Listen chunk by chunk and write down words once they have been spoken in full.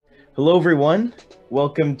Hello, everyone.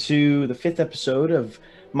 Welcome to the fifth episode of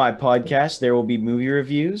my podcast, There Will Be Movie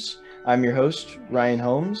Reviews. I'm your host, Ryan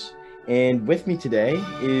Holmes, and with me today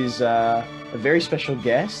is a very special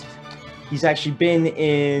guest. He's actually been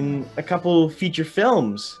in a couple feature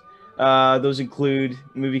films. Those include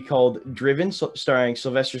a movie called Driven, starring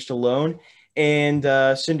Sylvester Stallone, and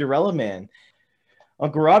Cinderella Man.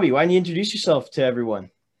 Uncle Robbie, why don't you introduce yourself to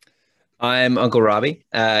everyone? I'm Uncle Robbie.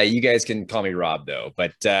 You guys can call me Rob, though,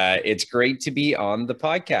 but it's great to be on the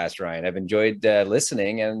podcast, Ryan. I've enjoyed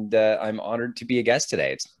listening, and I'm honored to be a guest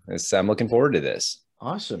today. I'm looking forward to this.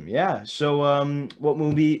 Awesome, yeah. So, what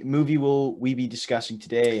movie will we be discussing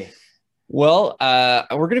today? Well,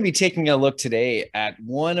 we're going to be taking a look today at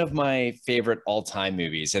one of my favorite all-time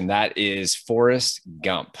movies, and that is Forrest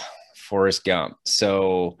Gump. Forrest Gump.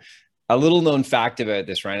 So, a little known fact about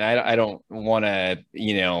this, Ryan. I don't want to,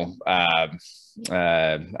 I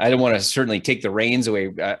don't want to certainly take the reins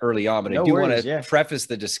away early on, but I No do want worries, to yeah. preface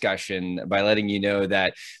the discussion by letting you know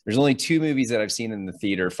that there's only two movies that I've seen in the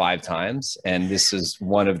theater 5 times, and this is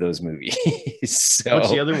one of those movies. What's the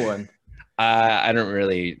So other one? I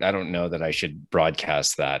don't know that I should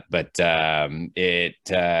broadcast that, but it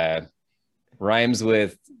rhymes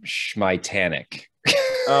with Schmitanic.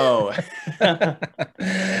 Oh,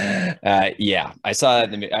 Yeah, I saw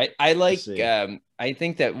that. I I like. see. I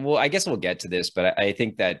think that. Well, I guess we'll get to this, but I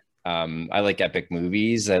think that I like epic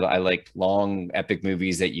movies. I like long epic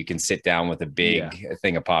movies that you can sit down with a Yeah, big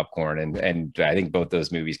thing of popcorn, and I think both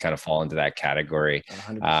those movies kind of fall into that category.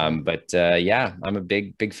 100%. But yeah, I'm a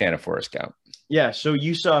big fan of Forrest Gump. Yeah, so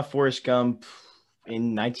you saw Forrest Gump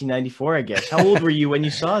in 1994, I guess. How old were you when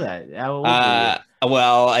you saw that? How old were you?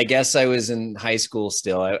 Well, I guess I was in high school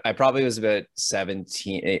still. I probably was about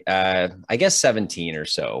 17, I guess 17 or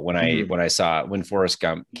so when I Hmm. when I saw when Forrest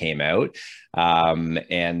Gump came out.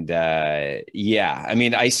 And yeah, I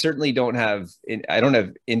mean, I don't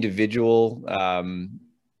have individual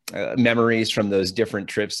memories from those different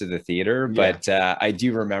trips to the theater, Yeah, but I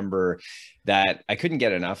do remember that I couldn't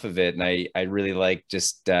get enough of it, and I really like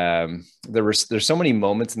just there's so many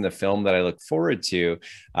moments in the film that I look forward to.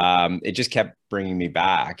 It just kept bringing me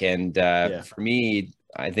back, and yeah. for me,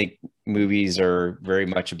 I think movies are very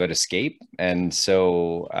much about escape, and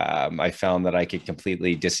so I found that I could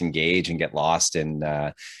completely disengage and get lost in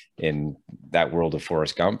that world of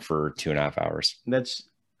Forrest Gump for 2.5 hours.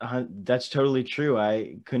 That's totally true.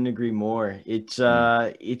 I couldn't agree more.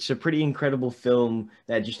 Mm. It's a pretty incredible film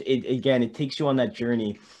that just it takes you on that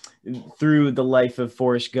journey through the life of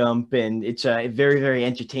Forrest Gump, and it's a very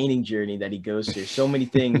entertaining journey that he goes through. So many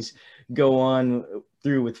things go on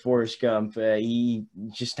through with Forrest Gump. He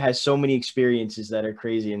just has so many experiences that are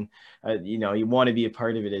crazy, and you want to be a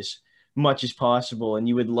part of it as much as possible, and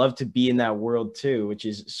you would love to be in that world too, which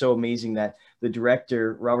is so amazing that the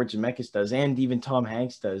director Robert Zemeckis does, and even Tom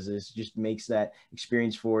Hanks does. Is just makes that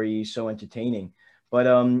experience for you so entertaining. But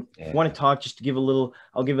if you want Yeah, to talk, just to give a little,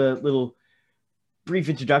 I'll give a little brief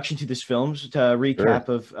introduction to this film to recap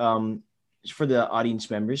sure. of for the audience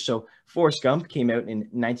members. So Forrest Gump came out in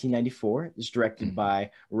 1994. It's directed Mhm.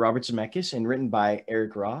 by Robert Zemeckis and written by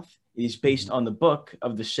Eric Roth. It is based Mhm. on the book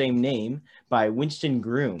of the same name by Winston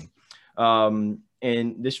Groom.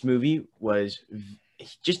 And this movie was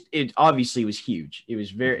just it obviously was huge. It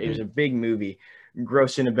was Mhm. a big movie,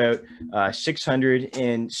 grossing about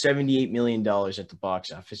 $678 million at the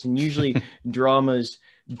box office. And usually dramas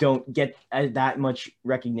don't get that much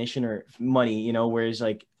recognition or money, whereas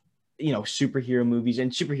like superhero movies,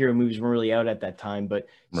 and superhero movies weren't really out at that time, but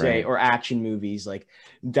say, Right. or action movies like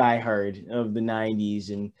Die Hard of the 90s,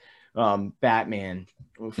 and Batman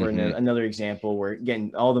for Mhm. another example, we're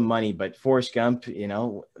getting all the money. But Forrest Gump,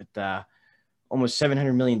 with almost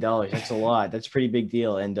 $700 million, that's a lot. That's a pretty big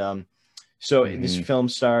deal. And so this Mhm. film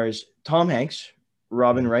stars Tom Hanks,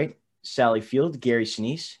 Robin Wright, Sally Field, Gary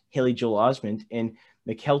Sinise, Haley Joel Osment, and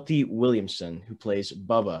McKelty Williamson, who plays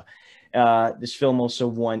Bubba. This film also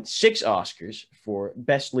won 6 Oscars for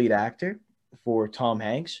Best Lead Actor for Tom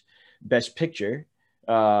Hanks, Best Picture,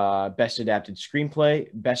 Best Adapted Screenplay,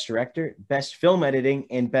 Best Director, Best Film Editing,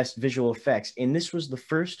 and Best Visual Effects. And this was the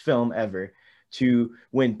first film ever to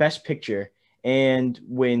win Best Picture and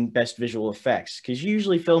win Best Visual Effects. Because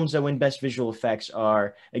usually films that win Best Visual Effects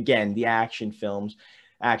are, again, the action films,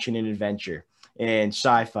 action and adventure, and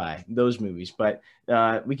sci-fi, those movies. But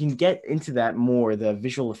we can get into that more, the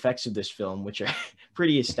visual effects of this film, which are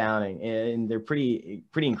pretty astounding, and they're pretty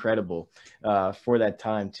incredible for that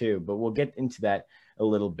time too. But we'll get into that a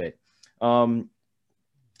little bit. Um,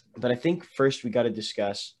 but I think first we got to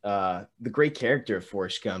discuss the great character of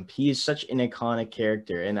Forrest Gump. He is such an iconic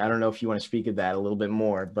character, and I don't know if you want to speak of that a little bit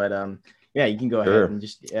more, but Yeah, you can go ahead Sure. and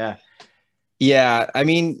just, yeah. Yeah, I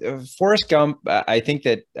mean, Forrest Gump. I think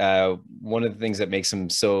that one of the things that makes him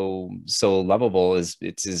so lovable is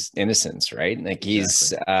it's his innocence, right? Like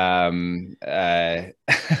Exactly.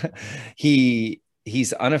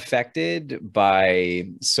 he's unaffected by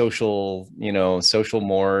social, social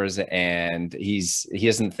mores, and he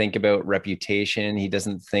doesn't think about reputation. He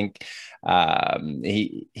doesn't think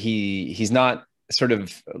he's not sort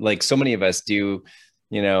of like so many of us do.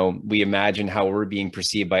 We imagine how we're being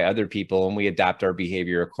perceived by other people and we adapt our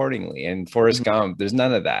behavior accordingly. And Forrest Mhm. Gump, there's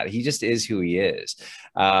none of that. He just is who he is.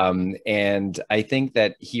 And I think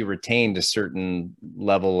that he retained a certain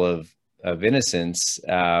level of innocence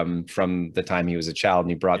from the time he was a child,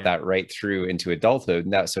 and he brought Yeah. that right through into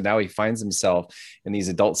adulthood. So now he finds himself in these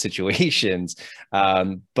adult situations,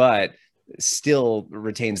 but still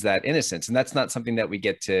retains that innocence, and that's not something that we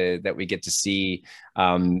get to see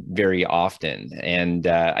very often. And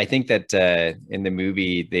I think that in the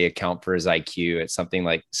movie they account for his IQ at something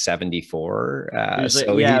like 74. It was like,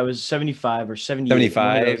 So yeah, it he was 75 or 78, one of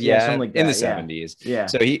 75, those. Yeah, yeah, something like in the that. Yeah. 70s. Yeah.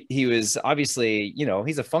 So he was obviously,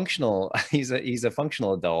 he's a functional he's a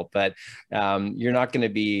functional adult, but you're not going to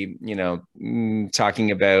be,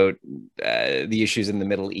 talking about the issues in the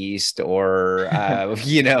Middle East, or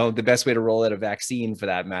the best way to roll out a vaccine for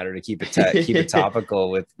that matter, to keep it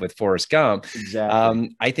topical with Forrest Gump. Exactly.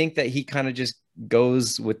 I think that he kind of just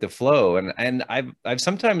goes with the flow, and I've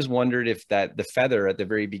sometimes wondered if that the feather at the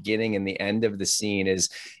very beginning and the end of the scene is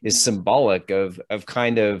symbolic of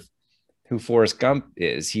kind of who Forrest Gump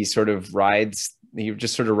is. He just sort of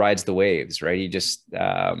rides the waves, right?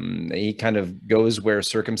 He kind of goes where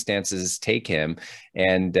circumstances take him,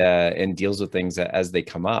 and deals with things as they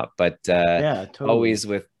come up, but Yeah, totally. always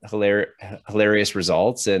with hilarious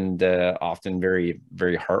results, and often very,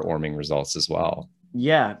 very heartwarming results as well.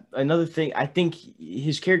 Yeah, another thing, I think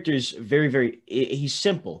his character is very, very, he's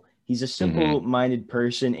simple. He's a Mm-hmm. simple-minded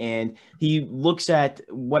person, and he looks at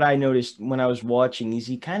what I noticed when I was watching is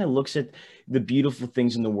he kind of looks at the beautiful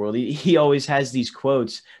things in the world. He always has these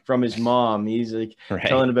quotes from his mom. He's like Right.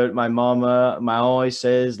 telling about my mama. My always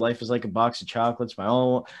says life is like a box of chocolates. My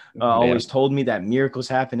own Yeah. always told me that miracles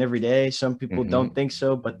happen every day. Some people don't Mm-hmm. think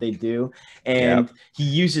so, but they do. And Yep. he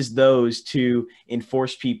uses those to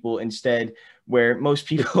enforce people instead, where most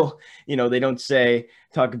people, they don't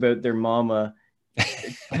talk about their mama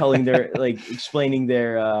telling their, like, explaining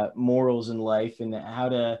their morals in life and how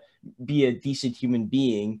to be a decent human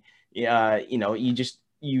being.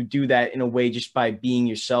 You do that in a way just by being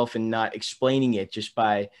yourself and not explaining it just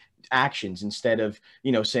by actions, instead of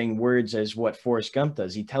saying words, as what Forrest Gump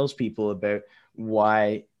does. He tells people about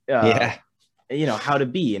why, Yeah. how to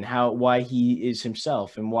be, and how why he is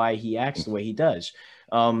himself and why he acts the way he does.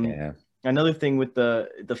 um Yeah. Another thing with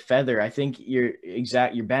the feather, I think you're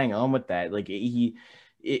bang on with that. Like,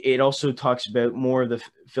 it also talks about more of the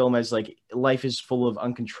film as like life is full of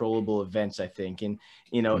uncontrollable events, I think. And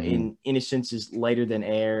Mm-hmm. in innocence is lighter than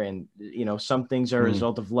air, and some things are a Mm.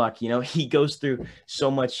 result of luck. He goes through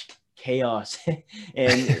so much chaos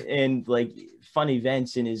and like fun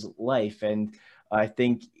events in his life. And I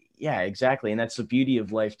think, yeah, exactly. And that's the beauty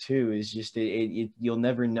of life too, is just you'll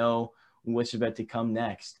never know what's about to come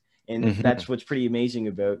next. And Mm-hmm. that's what's pretty amazing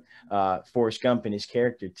about Forrest Gump and his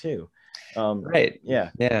character too. Right.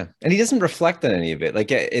 Yeah. Yeah. And he doesn't reflect on any of it.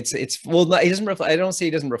 Like well, he doesn't reflect. I don't say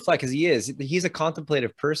he doesn't reflect, because he's a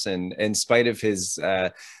contemplative person in spite of his,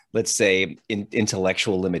 let's say,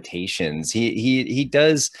 intellectual limitations. He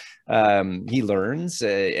does, he learns,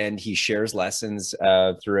 and he shares lessons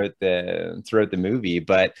throughout the movie.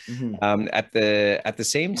 But Hmm. at the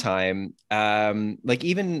same time, like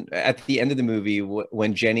even at the end of the movie,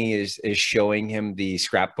 when Jenny is showing him the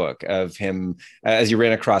scrapbook of him as he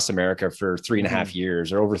ran across America for three and a half Hmm.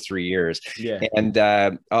 years or over 3 years. Yeah. And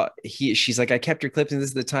she's like, I kept your clips, and this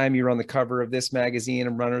is the time you were on the cover of this magazine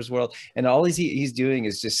and Runner's World. And all he's doing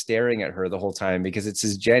is just staring at her the whole time, because it's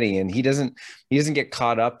his Jenny, and he doesn't get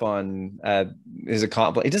caught up on his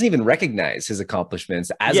accomplishment. He doesn't even recognize his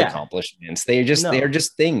accomplishments as Yeah. accomplishments. They are No.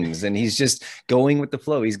 just things, and he's just going with the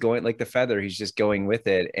flow. He's going like the feather. He's just going with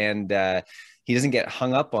it, and he doesn't get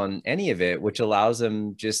hung up on any of it, which allows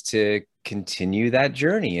him just to continue that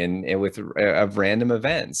journey and with of random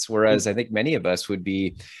events. Whereas It, I think many of us would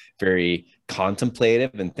be very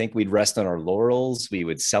contemplative and think we'd rest on our laurels. We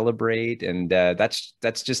would celebrate, and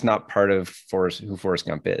that's just not part of who Forrest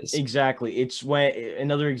Gump is. Exactly. It's when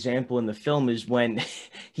another example in the film is when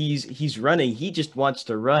he's running, he just wants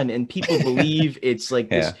to run, and people believe it's like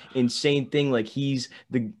this Yeah. insane thing. Like he's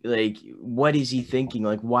the like, what is he thinking?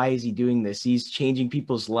 Like, why is he doing this? He's changing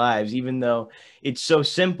people's lives, even though it's so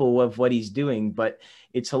simple of what he's doing. But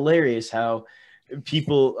it's hilarious how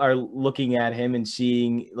people are looking at him and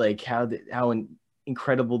seeing like how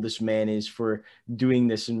incredible this man is for doing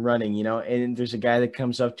this and running, you know. And there's a guy that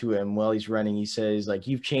comes up to him while he's running. He says like,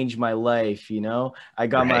 "You've changed my life, you know, I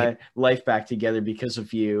got Right. my life back together because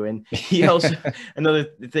of you." And he also, another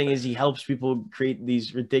thing is, he helps people create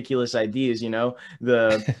these ridiculous ideas, you know,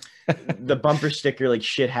 the bumper sticker, like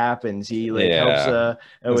shit happens, he like helps Yeah,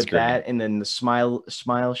 that's with great. that. And then the smile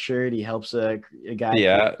shirt, he helps a guy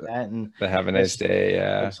Yeah, create that. And the have a nice that's day.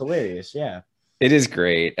 Yeah. that's hilarious. Yeah. It is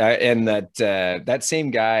great, and that same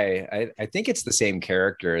guy, I think it's the same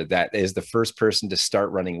character that is the first person to start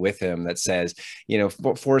running with him. That says, you know,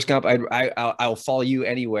 Forrest Gump, I'll follow you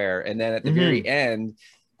anywhere. And then at the very Hmm. end,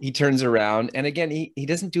 he turns around, and again, he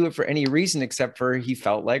doesn't do it for any reason except for he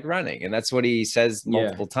felt like running, and that's what he says Yeah.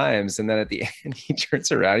 multiple times. And then at the end, he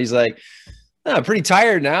turns around, he's like, "Oh, I'm pretty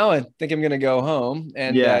tired now. I think I'm gonna go home,"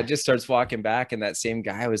 and Yeah. just starts walking back. And that same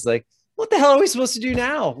guy was like, "What the hell are we supposed to do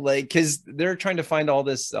now?" Like, because they're trying to find all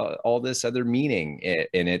this other meaning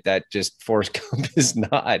in it that just Forrest Gump is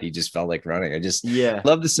not. He just felt like running. I just Yeah.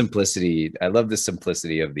 love the simplicity. I love the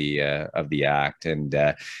simplicity of the act, and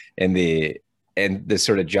the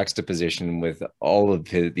sort of juxtaposition with all of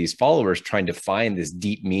these followers trying to find this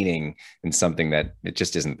deep meaning in something that it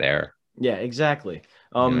just isn't there. Yeah, exactly.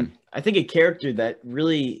 Yeah. I think a character that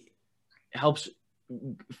really helps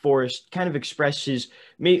Forrest kind of express his,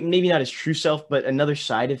 maybe not his true self, but another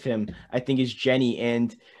side of him, I think, is Jenny.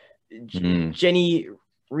 And Mm. Jenny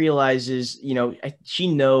realizes, you know, she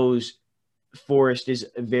knows Forrest is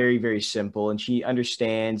very, very simple, and she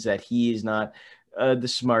understands that he is not the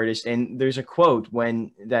smartest. And there's a quote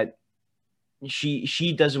when that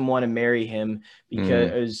she doesn't want to marry him Mm.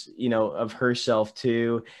 because, you know, of herself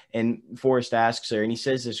too. And Forrest asks her, and he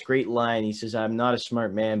says this great line. He says, "I'm not a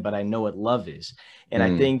smart man, but I know what love is." And I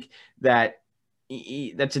Mm. think that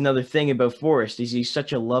that's another thing about Forrest, is he's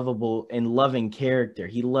such a lovable and loving character.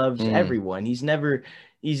 He loves Mm. everyone. He's never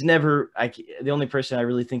like, the only person I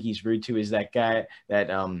really think he's rude to is that guy that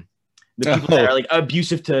the people that are Oh, like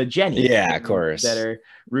abusive to Jenny, yeah, of that course. are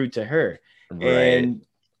rude to her. Right. And,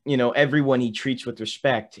 you know, everyone he treats with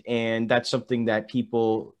respect, and that's something that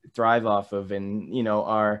people thrive off of, and, you know,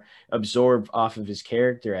 are absorbed off of his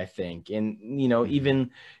character, I think. And, you know, Mhm. even,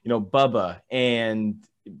 you know, Bubba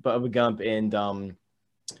Gump and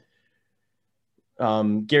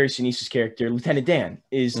Gary Sinise's character, Lieutenant Dan,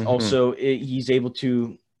 is Mhm. also, he's able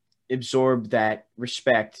to absorb that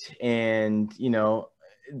respect, and, you know,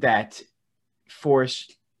 that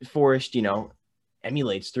Forrest Forrest, you know,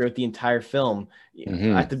 emulates throughout the entire film. At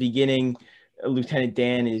Mhm. the beginning, Lieutenant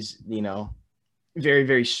Dan is, you know, very,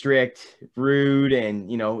 very strict, rude, and,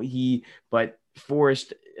 you know, but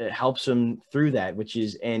Forrest helps him through that, which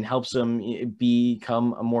is, and helps him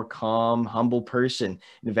become a more calm, humble person.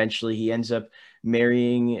 And eventually he ends up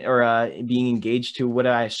marrying, or being engaged to, what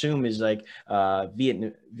I assume is like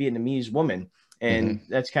Vietnamese woman. Mhm. And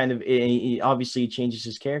that's kind of, he obviously changes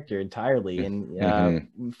his character entirely. And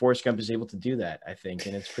Mhm. Forrest Gump is able to do that, I think.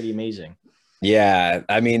 And it's pretty amazing. Yeah,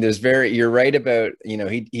 I mean, you're right about, you know,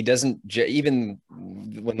 he doesn't even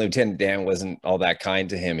when Lieutenant Dan wasn't all that kind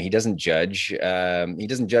to him, he doesn't judge. He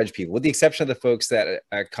doesn't judge people, with the exception of the folks that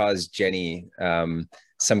caused Jenny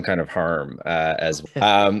some kind of harm as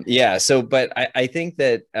yeah. So, but I think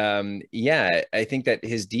that yeah, I think that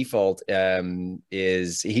his default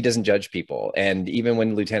is he doesn't judge people, and even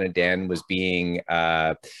when Lieutenant Dan was being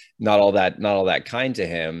not all that kind to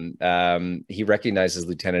him, he recognizes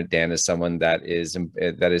Lieutenant Dan as someone that is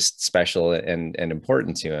special and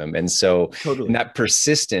important to him. And so, and Totally. that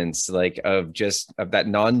persistence, like of that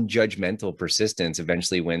non-judgmental persistence,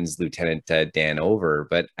 eventually wins Lieutenant Dan over.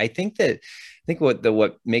 But I think what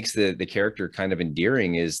makes the character kind of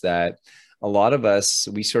endearing is that a lot of us,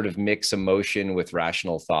 we sort of mix emotion with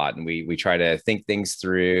rational thought, and we try to think things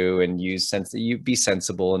through and use sense, you be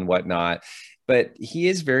sensible and whatnot. But he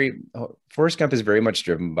is very Forrest Gump is very much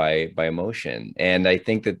driven by emotion, and I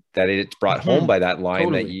think that it's brought home Mhm. by that line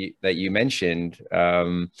Totally. that you mentioned.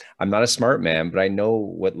 I'm not a smart man, but I know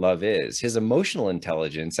what love is. His emotional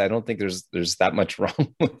intelligence, I don't think there's that much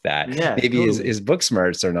wrong with that. Yeah, Maybe totally. his book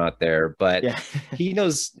smarts are not there, but Yeah. he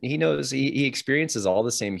experiences all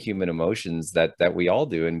the same human emotions that we all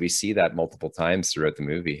do, and we see that multiple times throughout the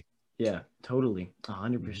movie. Yeah, totally. Mhm.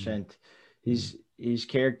 100%. His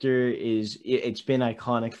character it's been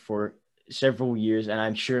iconic for several years, and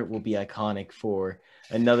I'm sure it will be iconic for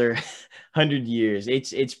another 100 years.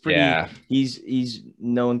 It's pretty Yeah. he's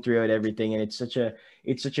known throughout everything, and it's such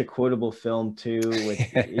a quotable film too, with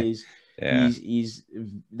is Yeah. he's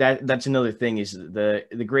that's another thing is the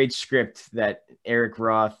great script that Eric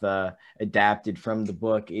Roth adapted from the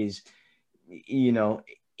book is, you know,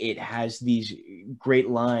 it has these great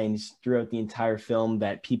lines throughout the entire film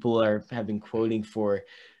that people have been quoting for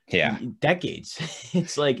Yeah. decades.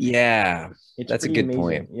 It's like Yeah. it's That's a pretty good amazing.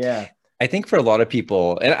 point. Yeah. I think for a lot of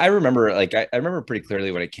people, and I remember like I remember pretty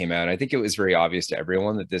clearly when it came out. I think it was very obvious to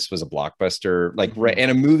everyone that this was a blockbuster, like right, Mhm.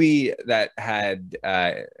 and a movie that had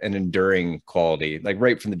an enduring quality, like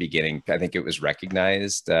right from the beginning. I think it was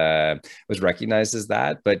recognized as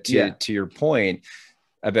that. But Yeah. to your point,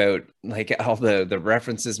 about like all the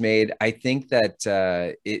references made. I think that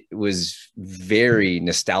it was very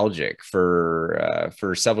nostalgic for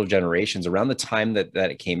several generations. Around the time that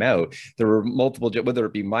it came out, there were multiple, whether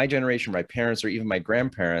it be my generation, my parents, or even my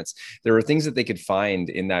grandparents. There were things that they could find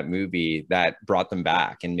in that movie that brought them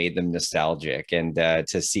back and made them nostalgic. And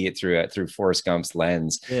to see it through Forrest Gump's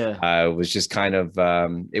lens Yeah. was just kind of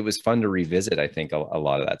it was fun to revisit. I think a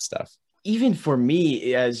lot of that stuff. Even for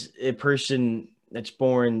me, as a person that's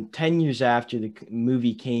born 10 years after the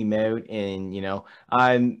movie came out, and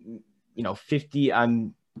I'm 50,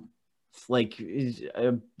 I'm like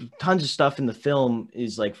tons of stuff in the film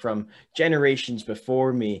is like from generations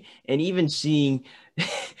before me, and even seeing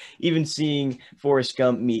even seeing Forrest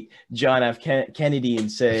Gump meet John F. Kennedy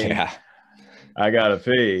and saying, Yeah. "I gotta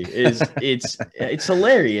pee," is it's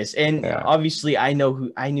hilarious. And Yeah. obviously, I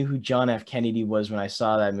knew who John F. Kennedy was when I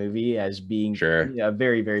saw that movie as being, Sure. a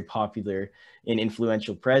very very popular and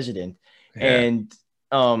influential president, Yeah. and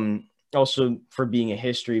um also for being a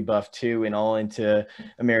history buff too, and all into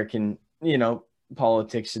American,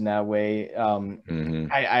 politics in that way. Hmm.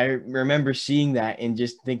 I remember seeing that and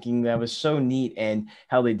just thinking that was so neat, and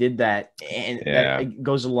how they did that, and that Yeah. it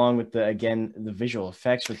goes along with the visual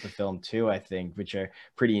effects with the film too, I think, which are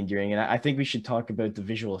pretty endearing. And I think we should talk about the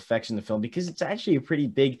visual effects in the film because it's actually a pretty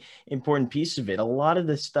big important piece of it. A lot of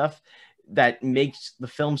the stuff that makes the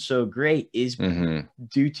film so great is Hmm.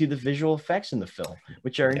 due to the visual effects in the film,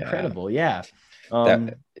 which are Yeah. incredible. Yeah. That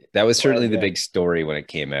um that was Go certainly ahead. the Yeah. big story when it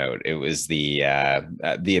came out. It was the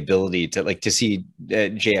ability to like to see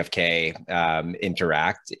JFK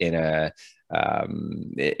interact in a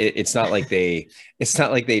it's not like they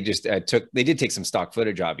just they did take some stock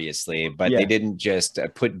footage obviously, but they Yeah. didn't just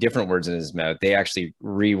put different words in his mouth. They actually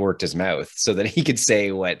reworked his mouth so that he could say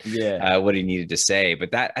Yeah. what he needed to say.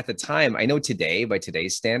 But that at the time, I know today by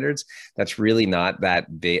today's standards, that's really not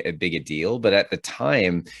that big a deal. But at the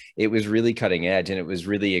time, it was really cutting edge and it was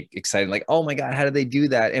really exciting. Like, oh my God, how did they do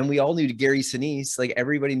that? And we all knew Gary Sinise. Like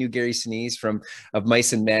everybody knew Gary Sinise from of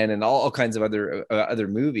Mice and Men and all kinds of other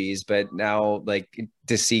movies. But now, like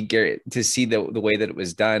to see Gary, to see the way that it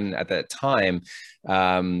was done at that time,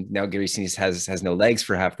 now Gary Sinise has no legs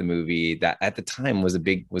for half the movie. That at the time was a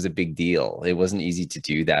big deal. It wasn't easy to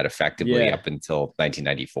do that effectively Yeah. up until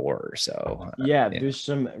 1994 or so. Yeah, Yeah. there's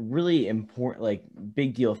some really important, like,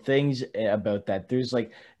 big deal things about that. There's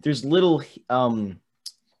little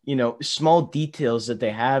small details that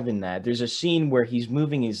they have in that. There's a scene where he's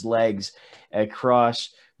moving his legs across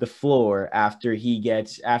the floor after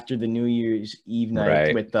the New Year's Eve night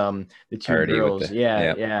Right. with the two Party with girls. the Yeah,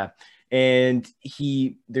 yeah. yeah. And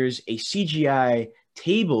there's a CGI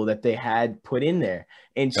table that they had put in there.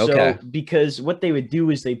 And so Okay. because what they would do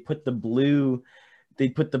is they put the blue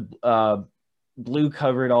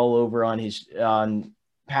covered all over on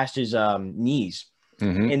past his knees,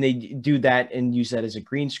 Hmm. and they do that and use that as a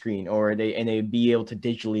green screen, or they'd be able to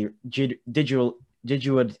digital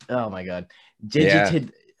oh my god Yeah.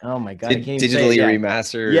 digited oh my god, I can't even say it. Digitally Yeah,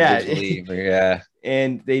 remaster, yeah. digitally, yeah,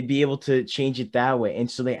 And they'd be able to change it that way, and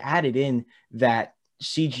so they added in that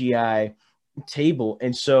CGI table.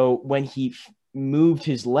 And so when he moved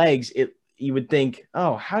his legs, you would think,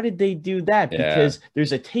 oh, how did they do that? yeah, Because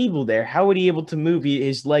there's a table there. How would he able to move?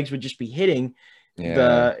 His legs would just be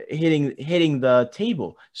yeah. hitting the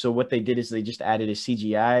table. So what they did is they just added a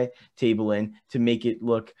CGI table in to make it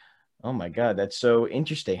look, oh my god, that's so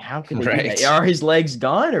interesting. How could they do that? Right. Are his legs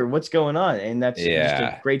gone, or what's going on? And that's just a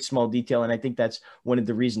Yeah, great small detail, and I think that's one of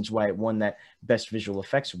the reasons why it won that best visual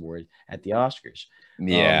effects award at the Oscars. um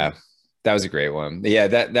yeah. That was a great one. Yeah,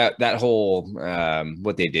 that whole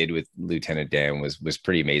what they did with Lieutenant Dan was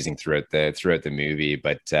pretty amazing throughout the movie.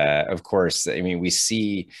 But of course, I mean, we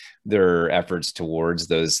see their efforts towards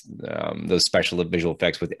those special visual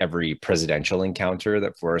effects with every presidential encounter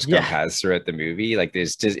that Forrest Gump Yeah, has throughout the movie. Like,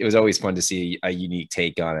 there's just it was always fun to see a unique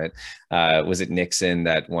take on it. Was it Nixon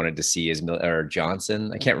that wanted to see his or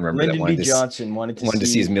Johnson? I can't remember that Lyndon B. Johnson wanted to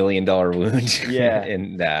see his $1 million wound Yeah,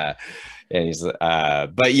 and he's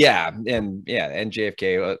but yeah, and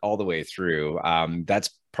JFK all the way through. That's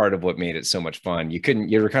part of what made it so much fun.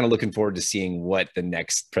 You were kind of looking forward to seeing what the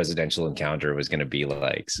next presidential encounter was going to be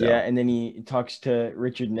like. yeah, So and then he talks to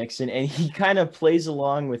Richard Nixon, and he kind of plays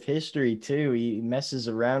along with history too. He messes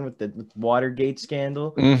around with the Watergate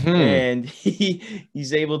scandal, mm-hmm. and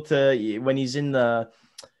he's able to when he's in the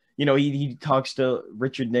he talks to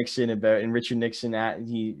Richard Nixon about, and Richard Nixon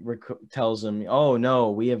tells him, "Oh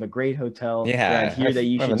no, we have a great hotel around Yeah, here that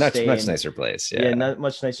you I have a should much stay much in." nicer place. Yeah, Yeah. not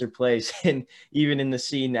much nicer place. And even in the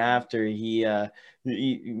scene after, he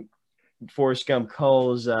Forrest Gump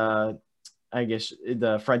calls, I guess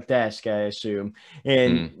the front desk, I assume,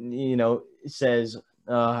 and Mm. says,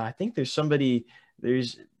 "I think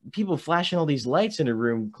there's people flashing all these lights in a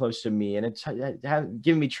room close to me, and it's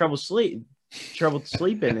giving me trouble sleeping."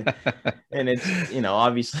 And it's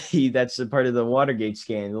obviously that's a part of the Watergate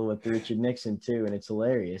scandal with Richard Nixon too, and it's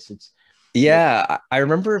hilarious. It, Yeah, I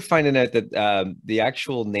remember finding out that the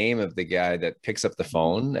actual name of the guy that picks up the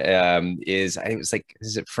phone it was like,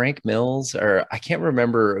 is it Frank Mills, or I can't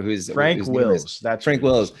remember Frank whose name is Wills, that's what Frank it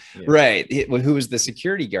is. Wills, Yeah, right? Who was the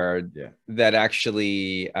security guard yeah. that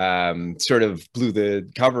actually sort of blew the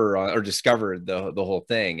cover on or discovered the whole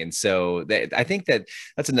thing. And so I think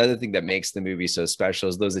that's another thing that makes the movie so special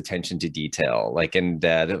is those attention to detail, like, and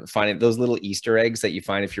finding those little Easter eggs that you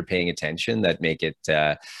find if you're paying attention that make it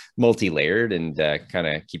multi-layered and kind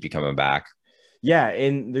of keep you coming back. Yeah,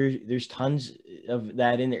 and there's tons of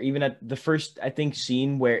that in there. Even at the first, I think,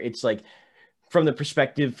 scene where it's like from the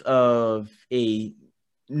perspective of a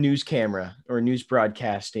news camera or news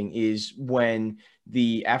broadcasting is when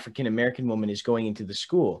the African American woman is going into the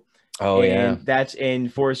school. Oh yeah. And that's in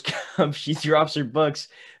Forrest Gump. She drops her books.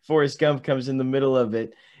 Forrest Gump comes in the middle of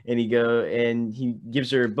it, and he gives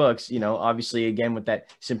her books. Obviously, again with that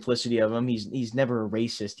simplicity of him, he's never a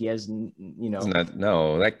racist. He has, It's not,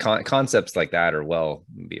 no, that concepts like that are well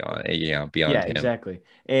beyond, yeah, beyond him. exactly.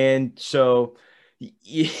 And so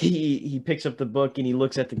he picks up the book and he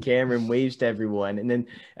looks at the camera and waves to everyone. And then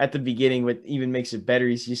at the beginning, what even makes it better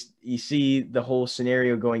is just you see the whole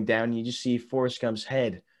scenario going down. And you just see Forrest Gump's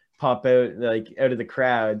head pop out like out of the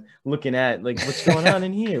crowd, looking at like what's going on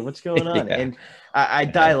in here, what's going on. Yeah. And I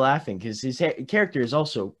die laughing because his character is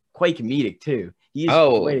also quite comedic too. He is quite a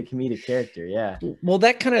Oh, comedic character. Yeah. well,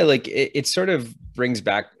 that kind of like it sort of brings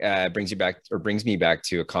me back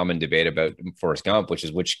to a common debate about Forrest Gump, which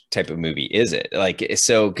is which type of movie is it? Like,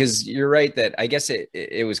 so because you're right that I guess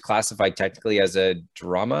it was classified technically as a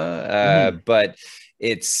drama, Mm-hmm. but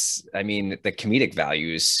I mean, the comedic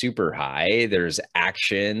value is super high. There's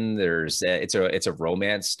action. It's a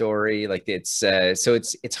romance story. Like so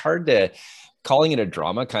it's hard to calling it a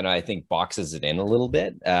drama kind of, I think, boxes it in a little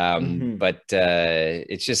bit. Mm-hmm. But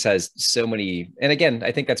it just has so many, and again,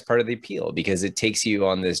 I think that's part of the appeal because it takes you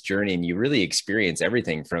on this journey and you really experience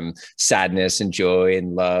everything from sadness and joy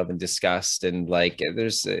and love and disgust. And like,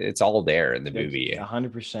 it's all there in the That's movie.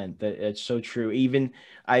 100%. That's so true. Even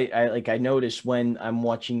I notice when I'm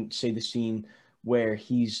watching, say, the scene where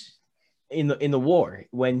he's in the war,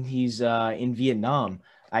 when he's in Vietnam,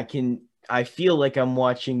 I feel like I'm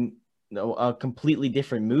watching a completely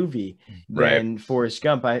different movie Right. than Forrest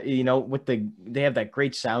Gump. They have that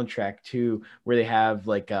great soundtrack too, where they have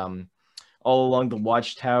like all along the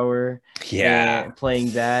Watchtower Yeah. and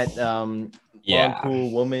playing that long Yeah.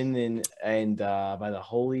 cool woman and by the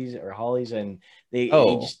Hollies, and they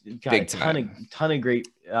Oh, just got a big time. ton of great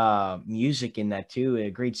music in that too, a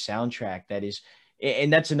great soundtrack that is.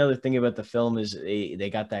 And that's another thing about the film is they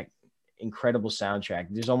got that incredible soundtrack.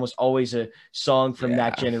 There's almost always a song from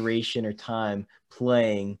that Yeah. generation or time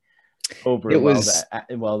playing It over was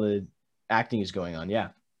while the acting is going on. Yeah.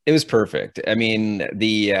 It was perfect. I mean,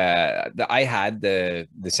 I had the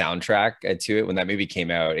soundtrack to it when that movie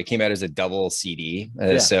came out. It came out as a double CD,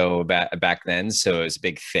 Yeah. so back then, so it was a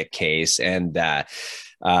big thick case, and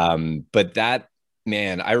but that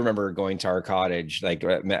man, I remember going to our cottage like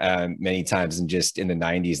many times, and just in the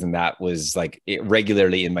 '90s, and that was like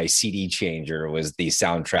regularly in my CD changer was the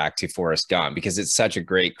soundtrack to Forrest Gump because it's such a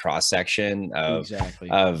great cross section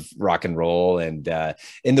Exactly. of rock and roll and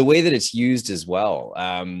in the way that it's used as well.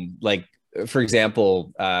 Like for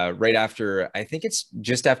example, right after, I think it's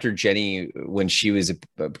just after Jenny, when she was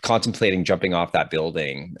contemplating jumping off that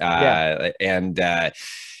building, Yeah, and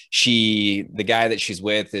the guy that she's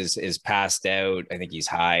with is passed out. I think he's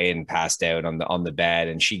high and passed out on the bed,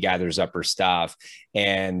 and she gathers up her stuff.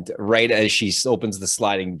 And right as she opens the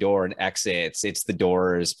sliding door and exits, it's the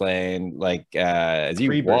Doors playing, like, as you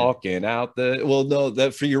Freebird. walking out the, well, no,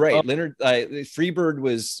 you're Oh, right. Leonard, Freebird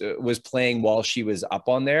was playing while she was up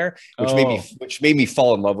on there, oh, which made me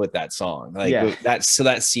fall in love with that song. Like, yeah,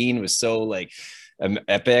 that scene was so, like,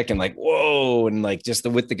 epic and, like, whoa, and, like, just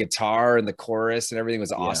with the guitar and the chorus and everything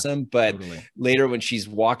was yeah, awesome. But totally. later, when she's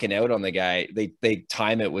walking out on the guy, they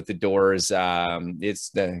time it with the Doors. It's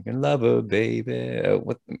the lover, baby.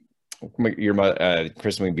 What your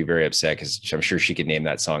Kristen would be very upset because I'm sure she could name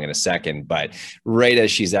that song in a second. But right as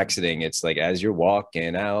she's exiting, it's like, as you're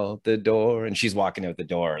walking out the door, and she's walking out the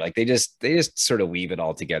door. Like, they just sort of weave it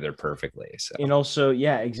all together perfectly. So. And also,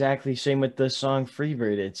 yeah, exactly. Same with the song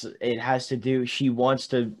Freebird. It has to do. She wants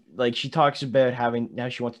to, like, she talks about having now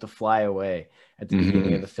she wants to fly away at the beginning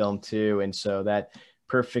of Mm-hmm. the film too, and so that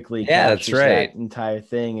perfectly Yeah, that's captures right. that entire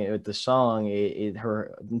thing with the song.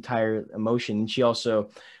 Her entire emotion. And she also,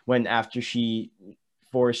 when after she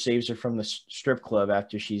Forrest saves her from the strip club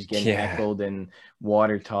after she's getting Yeah. heckled and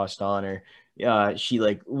water tossed on her, she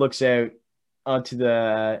like looks out onto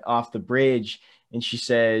the off the bridge and she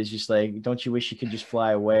says just like, don't you wish you could just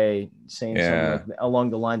fly away, saying something like Yeah. along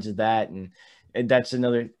the lines of that. And that's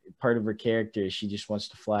another part of her character. She just wants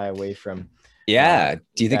to fly away from Yeah.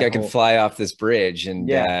 Do you think that I can whole, fly off this bridge?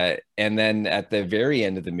 yeah. And then at the very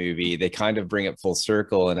end of the movie, they kind of bring it full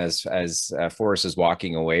circle. And as Forrest is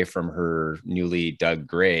walking away from her newly dug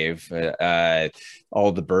grave,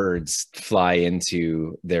 all the birds fly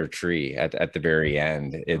into their tree at the very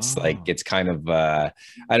end. It's like, Oh, it's kind of I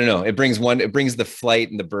don't know. It brings the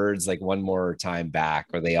flight and the birds, like, one more time back,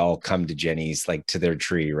 where they all come to Jenny's, like, to their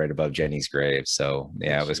tree right above Jenny's grave. So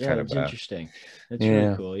yeah, it was kind of that's interesting. That's really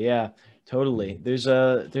yeah. cool. Yeah, totally. There's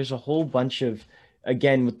a whole bunch of,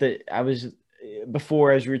 again, with the I was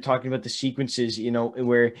before, as we were talking about the sequences,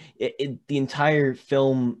 where the entire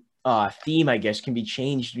film theme, I guess, can be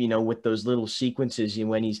changed, with those little sequences,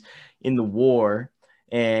 when he's in the war,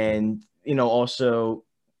 and also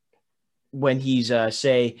when he's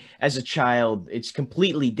say as a child, it's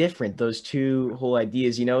completely different, those two whole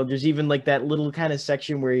ideas. There's even like that little kind of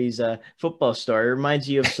section where he's a football star. It reminds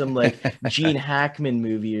you of some like Gene Hackman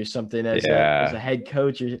movie or something, as a Yeah. head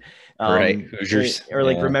coach, or Right. Hoosiers.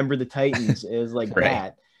 like Yeah. Remember the Titans. Is like Right. that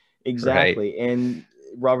Right. exactly. And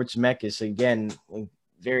Robert Zemeckis, again, a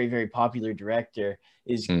very very popular director,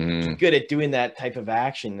 is Hmm. good at doing that type of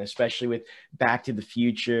action, especially with Back to the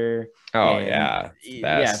Future Oh and yeah. It's the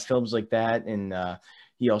yeah, best. films like that. And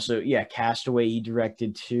he also, yeah, Castaway he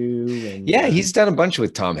directed too. And Yeah, he's done a bunch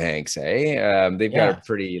with Tom Hanks, eh? They've got a yeah,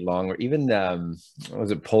 pretty long, even what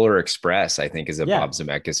was it, Polar Express, I think, is a yeah, Bob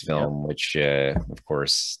Zemeckis yep, film, which of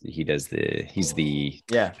course yeah, I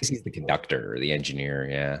guess he's the conductor or the engineer.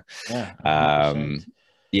 Yeah. yeah, 100%.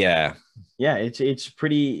 Yeah. Yeah, it's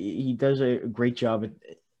pretty. He does a great job at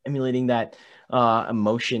emulating that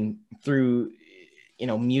emotion through,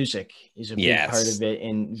 music is a big part Yes. of it,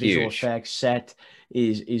 and visual Huge. effects set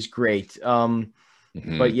is great. But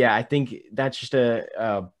Hmm. yeah, I think that's just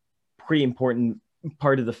a pretty important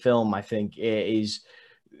part of the film. I think is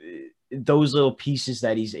those little pieces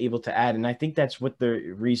that he's able to add, and I think that's what the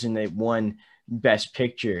reason they won Best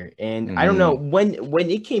Picture. And I don't know, Hmm. when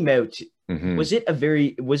it came out, Hmm. was it a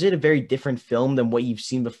very different film than what you've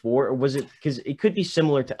seen before, or was it, because it could be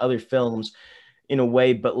similar to other films in a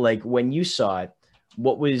way, but like when you saw it,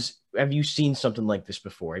 have you seen something like this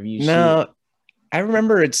before? Have you seen it? No, I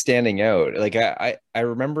remember it standing out. Like, I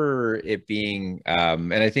remember it being,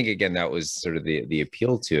 and I think, again, that was sort of the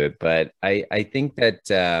appeal to it. But I think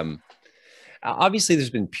that obviously there's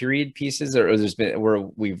been period pieces, or there's been where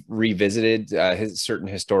we've revisited certain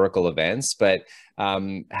historical events, but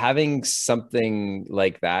having something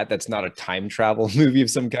like that's not a time travel movie of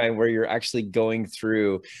some kind, where you're actually going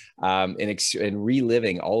through and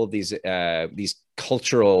reliving all of these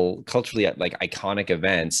culturally, like, iconic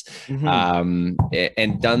events, Mhm.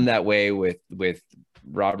 and done that way with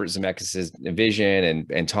Robert Zemeckis' vision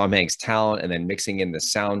and Tom Hanks' talent, and then mixing in the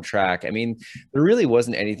soundtrack. I mean, there really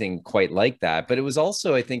wasn't anything quite like that. But it was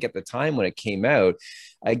also, I think, at the time when it came out,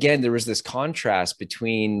 again, there was this contrast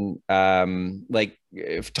between, like,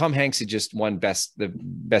 if Tom Hanks had just won the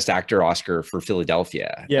best actor Oscar for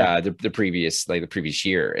Philadelphia, Yeah. the previous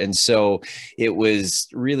year. And so it was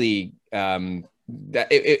really, that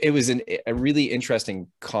it was a really interesting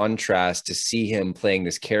contrast to see him playing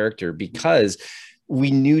this character, because we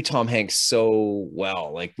knew Tom Hanks so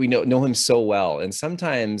well. Like we know him so well. And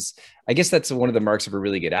sometimes I guess that's one of the marks of a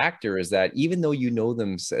really good actor is that even though you know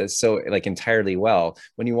them so like entirely well,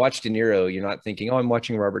 when you watch De Niro, you're not thinking, oh, I'm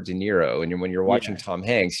watching Robert De Niro. And when you're watching Yeah. Tom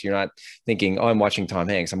Hanks, you're not thinking, oh, I'm watching Tom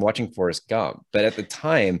Hanks. I'm watching Forrest Gump. But at the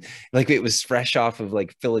time, like it was fresh off of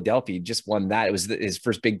like Philadelphia, he just won that. It was his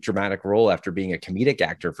first big dramatic role after being a comedic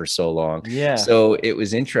actor for so long. Yeah. So it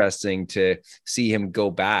was interesting to see him go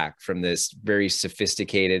back from this very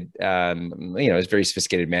sophisticated, this very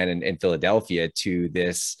sophisticated man in Philadelphia to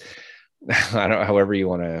this. I don't know, however you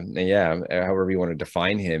want to, however you want to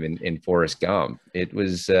define him in Forrest Gump. It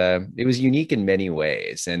was unique in many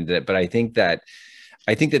ways, and but I think that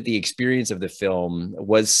the experience of the film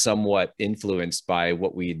was somewhat influenced by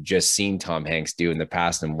what we'd just seen Tom Hanks do in the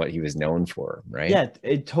past and what he was known for, right? Yeah,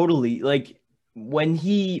 it totally like when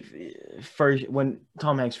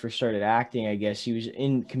Tom Hanks first started acting, I guess he was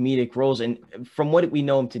in comedic roles, and from what we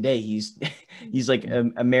know him today, he's he's like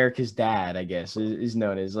America's dad, I guess is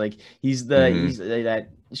known as like Mm-hmm. he's that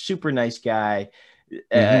super nice guy. Mm-hmm.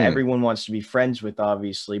 Everyone wants to be friends with,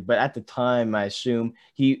 obviously, but at the time, I assume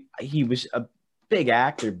he was a big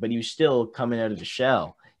actor, but he was still coming out of the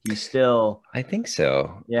shell. He's still, I think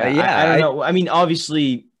so. yeah, I Yeah, don't know. I mean,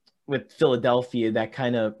 obviously, with Philadelphia, that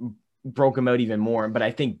kind of broke him out even more. But I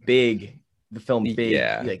think the film Big,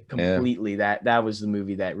 yeah, like yeah. completely that was the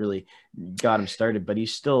movie that really got him started. But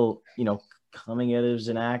he's still, coming out as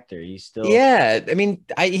an actor. He's still, Yeah, I mean,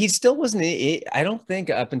 he still wasn't. I don't think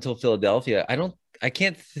up until Philadelphia. I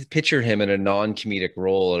can't picture him in a non-comedic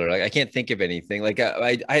role, or like I can't think of anything. Like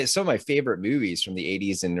some of my favorite movies from the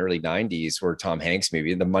 '80s and early '90s were Tom Hanks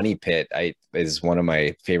movie. The Money Pit is one of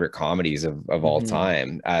my favorite comedies of all mhm.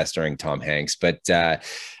 time, starring Tom Hanks. But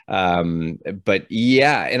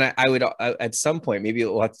yeah, and I would at some point maybe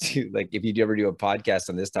we'll have to like if you ever do a podcast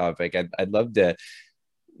on this topic, I'd love to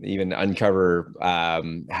even uncover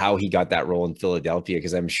how he got that role in Philadelphia,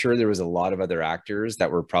 because I'm sure there was a lot of other actors that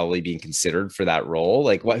were probably being considered for that role.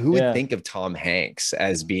 Like, who would Yeah, think of Tom Hanks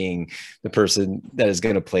as being the person that is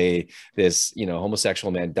going to play this,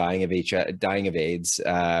 homosexual man dying of dying of AIDS?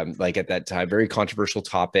 Like at that time, very controversial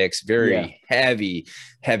topics, yeah. very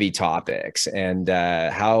heavy topics, and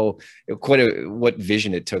what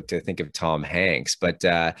vision it took to think of Tom Hanks. But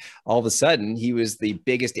all of a sudden he was the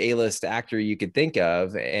biggest A-list actor you could think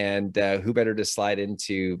of, and who better to slide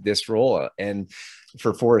into this role and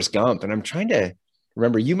for Forrest Gump. And I'm trying to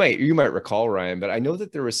remember, you might recall, Ryan, but I know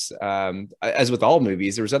that there was as with all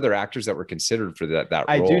movies, there was other actors that were considered for that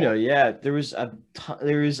I do know. role. Yeah, there was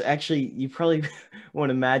actually, you probably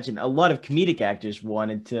won't imagine, a lot of comedic actors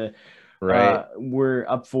wanted to Right, were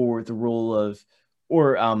up for the role of,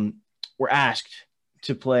 or were asked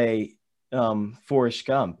to play Forrest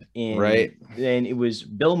Gump right. and it was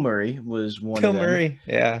Bill Murray was one of Bill them, Murray,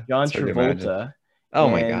 yeah, John it's hard to imagine. Travolta, Oh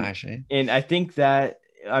my and gosh, eh? I think that,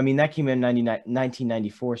 I mean, that came in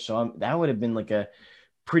 1994, so that would have been like a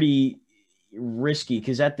pretty risky,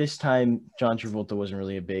 because at this time John Travolta wasn't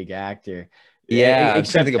really a big actor. Yeah, I'm trying to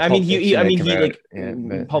Except, think of I mean, Pulp he Fiction I had mean, come he out. like Yeah,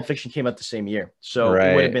 but Pulp Fiction came out the same year, so it would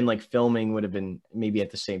have right. been like filming would have been maybe at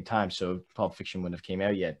the same time, so Pulp Fiction wouldn't have came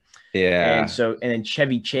out yet. Yeah. And then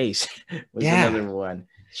Chevy Chase was Yeah. another one. It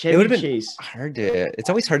would Chevy have been Chase, hard to, it's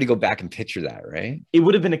always hard to go back and picture that, right? it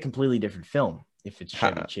would have been a completely different film if it's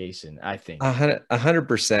Chevy Ha- Chase, and I think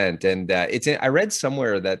 100%. And I read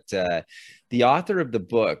somewhere that the author of the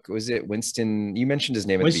book, was it Winston? You mentioned his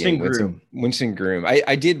name at the Winston beginning, Groom. Winston Groom.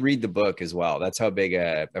 I did read the book as well. That's how big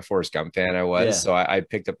a Forrest Gump fan I was. Yeah. So I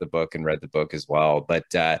picked up the book and read the book as well. But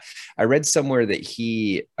I read somewhere that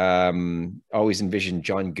he always envisioned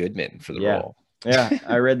John Goodman for the Yeah. role. Yeah,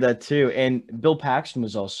 I read that too. And Bill Paxton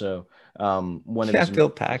was also one of Yeah, his Bill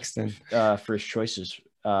Paxton. first choices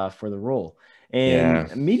for the role. And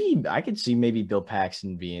Yeah. maybe I could see maybe Bill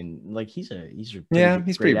Paxton being like, he's a pretty Yeah, good,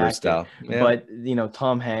 he's great pretty actor. versatile. Yeah. But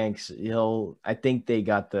Tom Hanks, I think they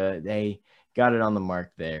got it on the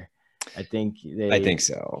mark there. I think I think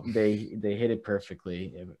so. they hit it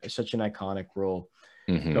perfectly. It's such an iconic role.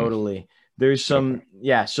 Hmm. Totally. There's Okay. some,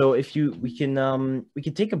 yeah. So if you we can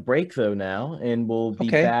take a break though now, and we'll be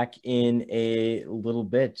Okay. back in a little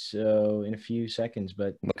bit, so in a few seconds.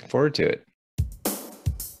 But Looking forward to it.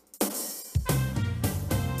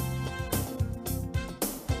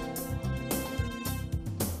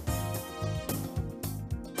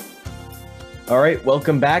 all right,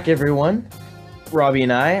 welcome back, everyone. Robbie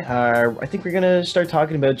and I think we're gonna start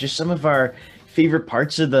talking about just some of our favorite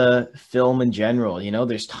parts of the film in general.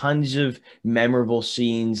 There's tons of memorable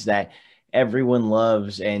scenes that everyone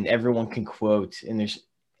loves and everyone can quote, and there's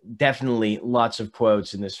definitely lots of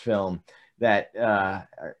quotes in this film that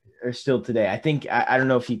or still today. I think I don't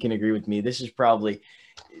know if you can agree with me. This is probably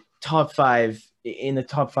top five in the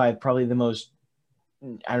top five, probably the most.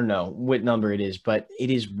 I don't know what number it is, but it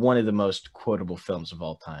is one of the most quotable films of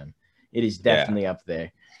all time. It is Yeah, definitely up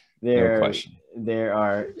there. no There question. there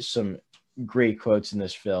are some great quotes in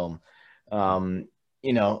this film. Um,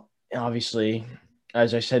 you know, obviously,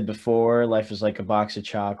 as I said before, life is like a box of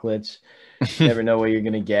chocolates. You never know what you're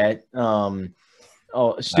gonna get.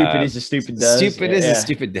 Oh, stupid uh, is a stupid does. Stupid is as Yeah,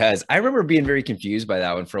 stupid does. I remember being very confused by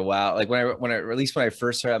that one for a while. Like when I or at least when I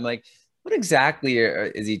first heard, I'm like, what exactly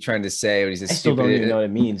is he trying to say when he says I still don't even stupid? know what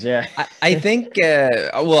it means. Yeah, I think,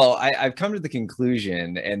 well, I've come to the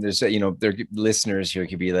conclusion, and there's, there listeners here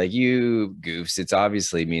could be like, you goofs, it's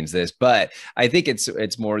obviously means this, but I think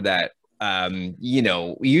it's more that,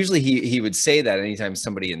 usually he would say that anytime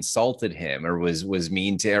somebody insulted him or was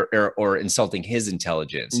mean to, or insulting his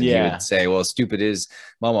intelligence, and he would yeah, say, well, stupid is,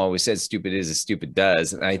 mom always said stupid is as stupid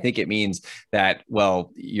does. And I think it means that,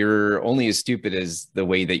 well, you're only as stupid as the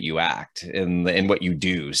way that you act and what you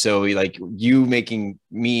do. So like you making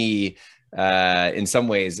me, in some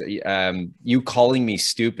ways, you calling me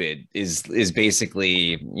stupid is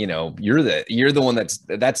basically, you're the one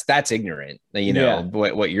that's ignorant, yeah.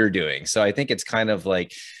 what you're doing. So I think it's kind of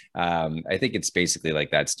like, I think it's basically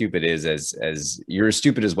like that. Stupid is as you're as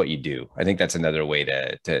stupid as what you do. I think that's another way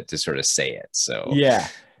to sort of say it. So Yeah,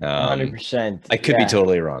 um 100%. I could be Yeah.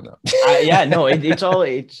 totally wrong though. Yeah, no,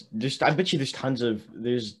 it's just, I bet you there's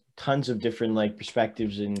tons of different like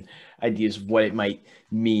perspectives and ideas of what it might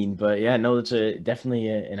mean. But yeah, no, it's definitely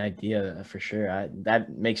an idea for sure.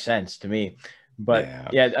 That makes sense to me. But Yeah.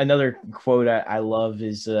 yeah, another quote I love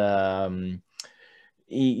is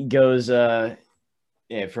he goes,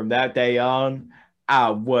 yeah, from that day on, I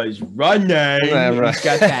was running. He's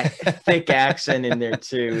got that thick accent in there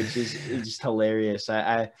too, which is it's just hilarious.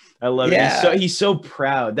 I love it. Yeah, He's so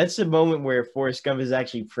proud. That's the moment where Forrest Gump is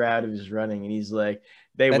actually proud of his running, and he's like,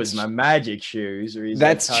 "They was my that's magic shoes," or he's like,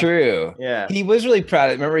 That's true. "Yeah, He was really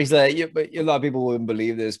proud. Remember, he's like, yeah, but a lot of people wouldn't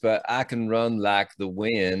believe this, but I can run like the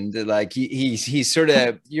wind. Like he's sort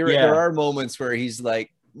of, there yeah, are moments where he's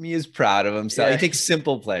like, he is proud of himself. He yeah, takes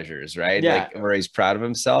simple pleasures, right? yeah." Like where he's proud of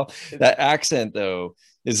himself. That accent though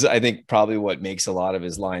is, I think, probably what makes a lot of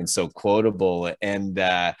his lines so quotable. And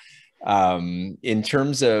in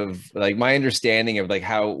terms of like my understanding of like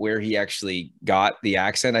where he actually got the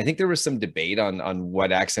accent, I think there was some debate on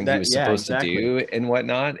what accent he That was yeah, supposed to exactly. do and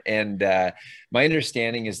whatnot. And my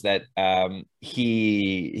understanding is that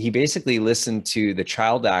he basically listened to the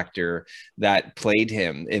child actor that played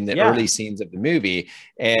him in the Yeah, early scenes of the movie,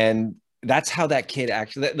 and that's how that kid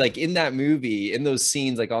actually, like in that movie, in those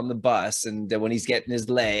scenes, like on the bus, and when he's getting his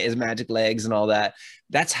magic legs and all that,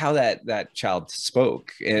 that's how that child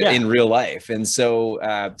spoke yeah, in real life. And so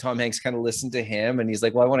Tom Hanks kind of listened to him, and he's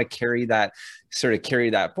like, well, I want to carry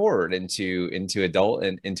that forward into adult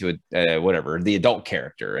and into whatever, the adult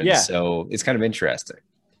character. And yeah. so it's kind of interesting.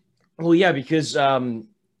 Well, yeah, because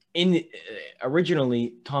in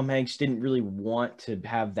originally Tom Hanks didn't really want to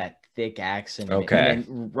have that thick accent in it, and Okay.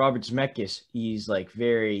 then Robert Zemeckis,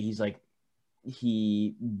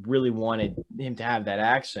 he really wanted him to have that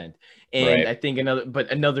accent, and Right. I think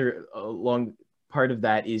another long part of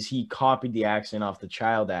that is he copied the accent off the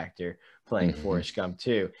child actor playing Mm-hmm. Forrest Gump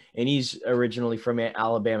too, and he's originally from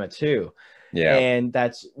Alabama too, Yeah. and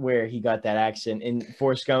that's where he got that accent. And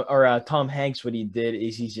Forrest Gump or Tom Hanks, what he did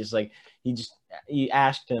is he's just like he just he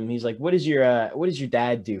asked him, he's like, what does your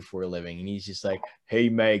dad do for a living? And he's just like, he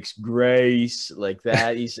makes grace like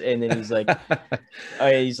that. And then he's like,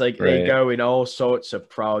 they Right. go in all sorts of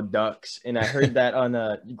products. And I heard that on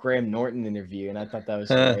a Graham Norton interview, and I thought that was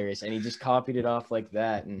hilarious. And he just copied it off like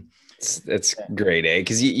that. And That's great, eh?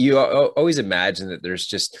 Because you always imagine that there's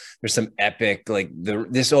some epic, like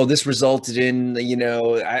this resulted in,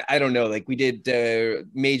 I don't know, like we did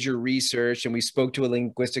major research and we spoke to a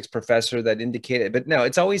linguistics professor that indicated, but no,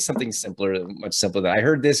 it's always something simpler, much simpler than, I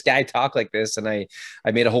heard this guy talk like this and I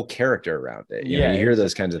made a whole character around it. yeah, You hear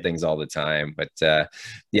those kinds of exactly. things all the time. But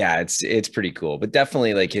yeah, it's pretty cool. But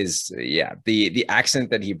definitely like the accent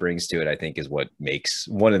that he brings to it, I think, is what makes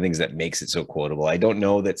one of the things that makes it so quotable. I don't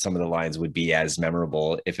know that some of the lines would be as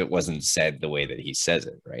memorable if it wasn't said the way that he says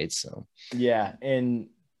it, right? So Yeah, and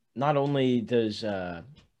not only does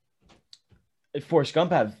Forrest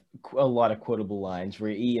Gump have a lot of quotable lines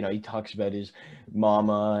where he talks about his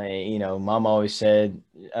mama. Mama always said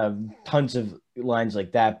tons of lines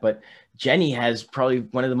like that. But Jenny has probably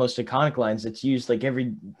one of the most iconic lines that's used like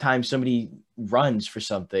every time somebody runs for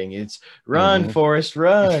something. It's "Run, mhm. Forrest,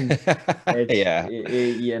 run." Yeah.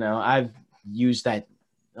 I've used that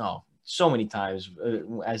so many times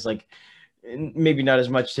as like maybe not as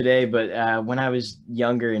much today, but when I was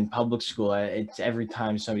younger in public school, it's every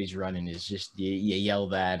time somebody's running is just you yell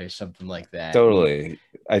that or something like that. And Totally.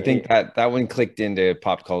 I think it, that that one clicked into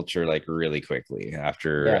pop culture like really quickly yeah,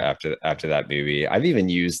 after that movie. I've even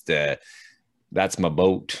used the that's my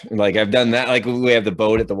boat. Like I've done that. Like we have the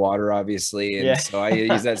boat at the water, obviously, and yeah, so I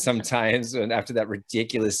use that sometimes. And after that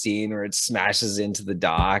ridiculous scene where it smashes into the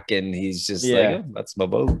dock, and he's just like, yeah, "Oh, that's my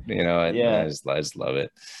boat," and yeah. I just love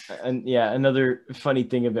it. And yeah, another funny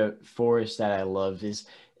thing about Forrest that I love is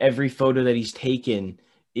every photo that he's taken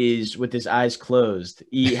is with his eyes closed.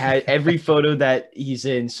 He had every photo that he's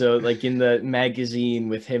in. So like in the magazine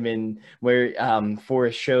with him in where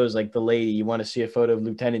Forrest shows like the lady, you want to see a photo of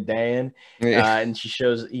Lieutenant Dan, and he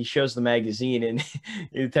shows the magazine and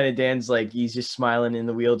Lieutenant Dan's like he's just smiling in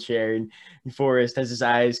the wheelchair and Forrest has his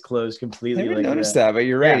eyes closed I completely never like noticed that. that, but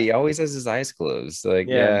you're right. Yeah. He always has his eyes closed. Like,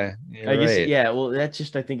 Yeah. I you're guess, right. yeah. Well, that's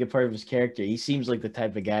just, I think, a part of his character. He seems like the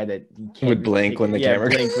type of guy that you can't Would really blink take when it. the Yeah, camera.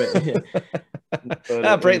 blink, but Ah,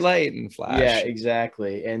 totally. bright light and Yeah, flash.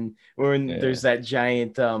 exactly. And when Yeah. there's that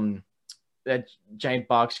giant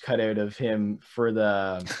box cutout of him for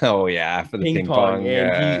the Oh yeah, for the ping ping pong, pong.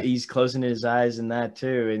 and he's closing his eyes in that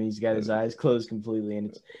too, and he's got his eyes closed completely,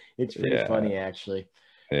 and it's pretty Yeah, funny actually.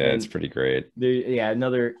 yeah, it's And pretty great. there, yeah,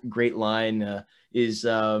 another great line is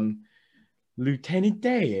Lieutenant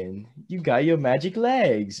Dan, you got your magic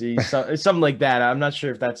legs. Something like that. I'm not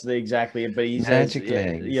sure if that's exactly it, but he says, Magic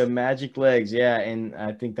yeah, yeah, legs. magic legs. Yeah. And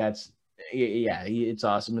I think that's, yeah, it's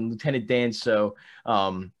awesome. And Lieutenant Dan, so,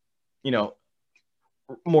 um, you know,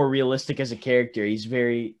 more realistic as a character. He's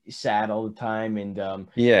very sad all the time. And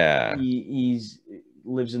Yeah, he's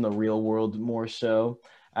lives in the real world more so.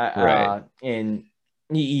 right, And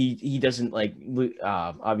he doesn't like,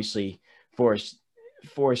 obviously, Forrest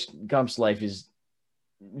Forrest Gump's life is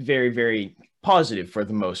very, very positive for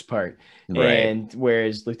the most part. right. And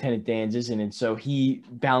whereas Lieutenant Dan's isn't. And so he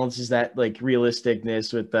balances that like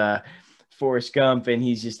realisticness with Forrest Gump. And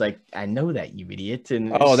he's just like, I know that, you idiot. And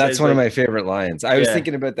it Oh, that's says one of like, my favorite lines. I was yeah.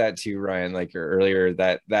 thinking about that too, Ryan, like earlier,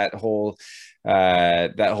 that whole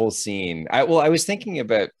scene. I was thinking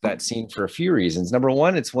about that scene for a few reasons. Number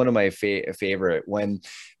one, it's one of my favorite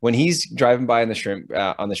when he's driving by on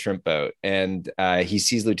the shrimp boat, and he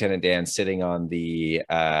sees Lieutenant Dan sitting on the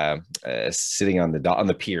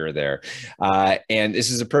pier there. And this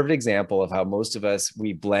is a perfect example of how most of us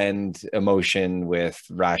we blend emotion with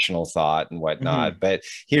rational thought and whatnot. Mhm. But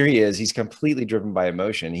here he is, he's completely driven by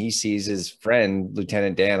emotion. He sees his friend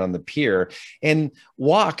Lieutenant Dan on the pier and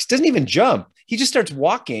doesn't even jump. He just starts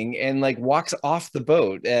walking and like walks off the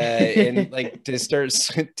boat and like to start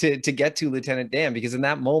to get to Lieutenant Dan, because in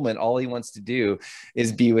that moment all he wants to do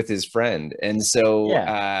is be with his friend. And so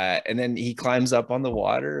Yeah. and then he climbs up on the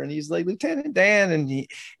water and he's like, Lieutenant Dan,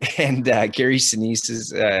 and Gary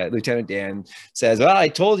Sinise's Lieutenant Dan says, well, I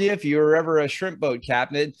told you if you were ever a shrimp boat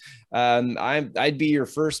captain, I'd be your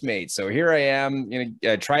first mate. So here I am,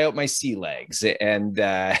 try out my sea legs. And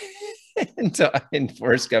and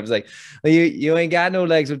Forrest Gump's like, well, you ain't got no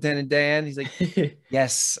legs, Lieutenant Dan. He's like,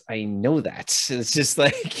 yes, I know that. It's just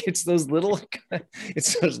like it's those little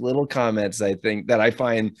comments, I think, that I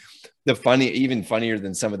find even funnier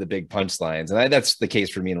than some of the big punchlines. And that's the case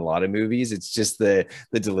for me in a lot of movies. It's just the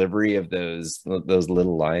delivery of those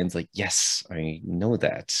little lines, like, yes, I know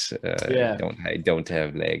that. Yeah. I don't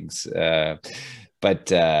have legs.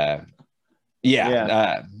 But yeah.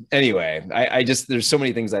 Yeah. Anyway, I just there's so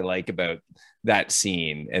many things I like about that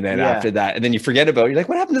scene, and then after Yeah. that, and then you forget about it. You're like,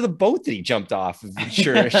 what happened to the boat that he jumped off?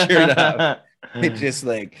 Sure enough, it just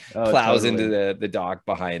like Oh, plows into totally. the dock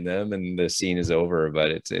behind them, and the scene is over.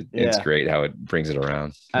 But it's Yeah. great how it brings it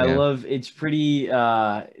around. I Yeah. love it's pretty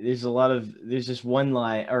there's just one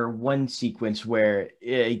line or one sequence where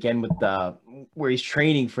again with the where he's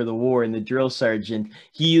training for the war and the drill sergeant,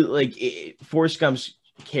 he like Forrest Gump's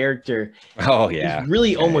character Oh is yeah.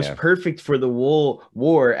 really Yeah. almost Yeah. perfect for the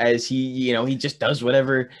war as he just does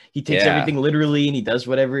whatever, he takes Yeah. everything literally and he does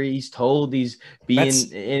whatever he's told. He's being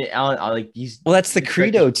That's like he's Well, that's the expected.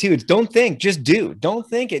 credo too. It's don't think, just do. Don't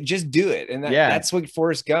think it, just do it. And Yeah, that's what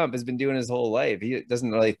Forrest Gump has been doing his whole life. He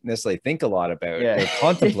doesn't really necessarily think a lot about yeah. or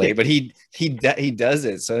contemplate, but he does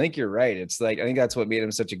it. So I think you're right. It's like I think that's what made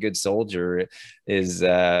him such a good soldier is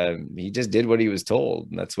he just did what he was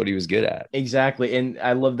told, and that's what he was good at. Exactly. And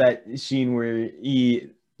I love that scene where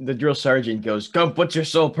the drill sergeant goes, Gump, what's your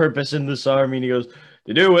sole purpose in this army? And he goes,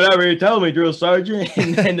 to do whatever you tell me, drill sergeant.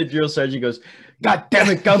 And then the drill sergeant goes, God damn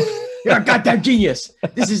it, Gump. You're a goddamn genius.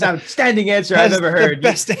 This is an outstanding answer I've That's ever the heard.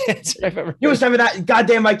 best answer I've ever You heard. must have that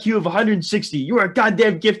goddamn IQ of 160. You are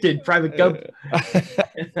goddamn gifted, Private Gump.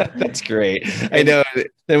 That's great. I And know.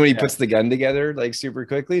 Then when he yeah, puts the gun together like super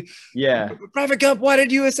quickly, yeah. Private Gump, why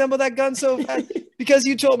did you assemble that gun so fast? Because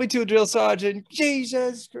you told me to, drill sergeant.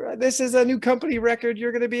 Jesus Christ, this is a new company record.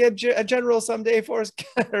 You're going to be a general someday, Forrest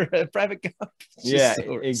Private Gump. It's Yeah, just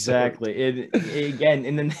so, exactly. It again,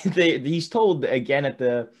 and then he's told again at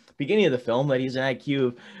the beginning of the film that he's an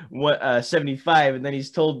IQ of 75, and then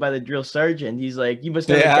he's told by the drill sergeant, he's like, "You must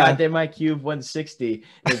have a yeah. goddamn IQ of 160."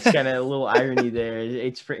 And it's kind of a little irony there.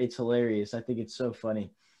 It's hilarious. I think it's so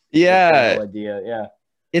funny. That Yeah. whole idea. Yeah.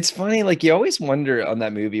 It's funny, like you always wonder on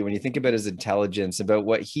that movie when you think about his intelligence, about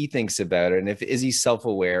what he thinks about it, and if is he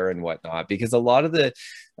self-aware and whatnot. Because a lot of the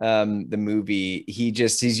movie,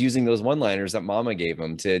 he's using those one-liners that Mama gave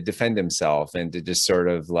him to defend himself and to just sort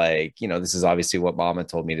of like, this is obviously what Mama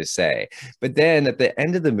told me to say. But then at the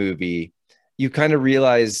end of the movie, you kind of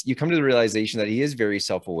realize, you come to the realization that he is very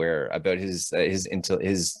self-aware about his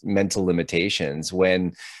mental limitations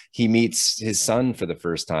when he meets his son for the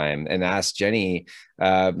first time and asks Jenny.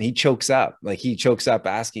 He chokes up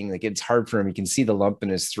asking, like, it's hard for him. You can see the lump in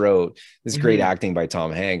his throat. This great acting by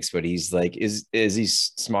Tom Hanks, but he's like, is he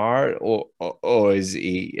smart or is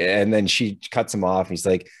he? And then she cuts him off. He's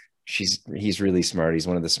like, he's really smart. He's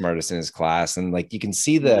one of the smartest in his class. And like, you can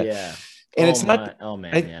see Yeah. and Oh it's not, oh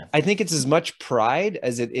man, yeah. I think it's as much pride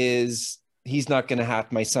as it is,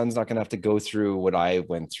 my son's not going to have to go through what I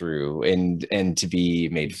went through and to be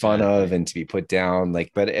made fun of and to be put down. Like,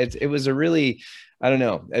 but it was a really, I don't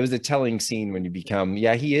know. It was a telling scene when you become,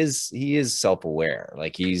 he is self-aware.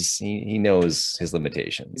 Like he knows his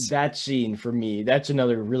limitations. That scene for me, that's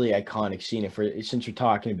another really iconic scene. Since we're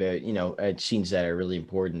talking about, scenes that are really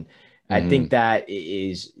important, I think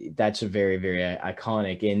that's a very, very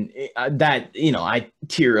iconic, and that, I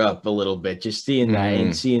tear up a little bit just seeing that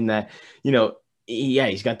and seeing that, yeah,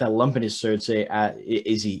 he's got that lump in his throat. Say,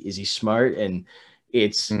 is he smart? And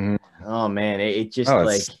it's, oh man, it just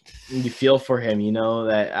like you feel for him,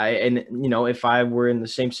 that if I were in the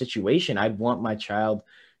same situation, I'd want my child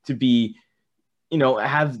to be,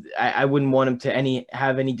 I wouldn't want him to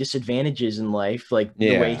have any disadvantages in life, like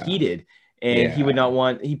the way he did. And he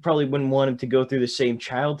probably wouldn't want him to go through the same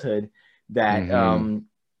childhood that,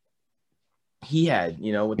 he had,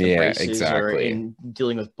 with the braces or in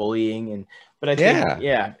dealing with bullying. But I think,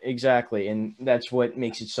 yeah, exactly. And that's what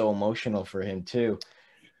makes it so emotional for him too.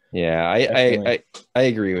 Yeah, I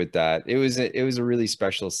agree with that. It was a really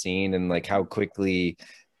special scene, and like how quickly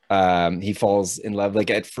he falls in love. Like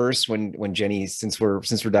at first when Jenny, since we're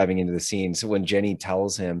diving into the scene, so when Jenny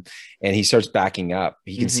tells him and he starts backing up,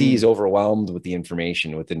 you can see he's overwhelmed with the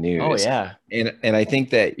information, with the news. Oh yeah. And I think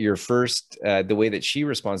that your first the way that she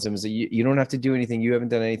responds to him is that you don't have to do anything. You haven't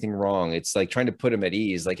done anything wrong. It's like trying to put him at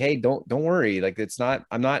ease. Like, hey, don't worry. Like, it's not,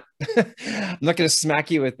 I'm not I'm not going to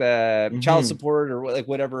smack you with child support or like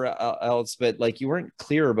whatever else. But like, you weren't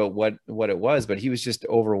clear about what it was, but he was just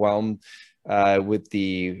overwhelmed with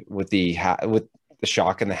the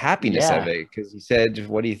shock and the happiness of it, because he said,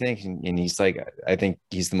 what do you think? And he's like, I think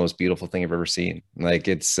he's the most beautiful thing I've ever seen. Like,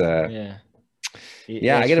 it's I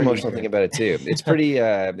get emotional thinking about it too. It's pretty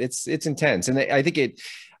it's intense, and I think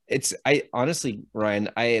I honestly, Ryan,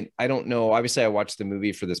 I don't know, obviously I watched the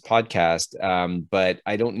movie for this podcast, but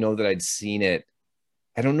I don't know that I'd seen it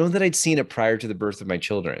prior to the birth of my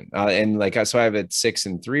children. And like, so I have a 6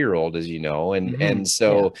 and 3-year-old, as you know, and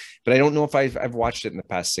so, but I don't know if I've watched it in the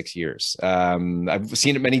past 6 years. I've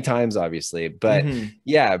seen it many times, obviously, but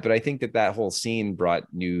but I think that whole scene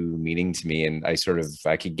brought new meaning to me. And I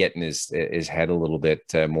could get in his head a little bit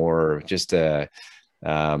more, just but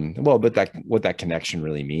what that connection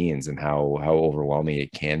really means and how overwhelming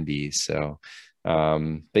it can be. So,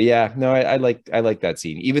 but yeah, no, I like that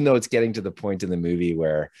scene, even though it's getting to the point in the movie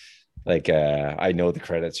where like I know the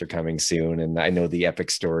credits are coming soon and I know the epic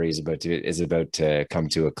story is about to come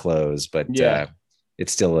to a close, but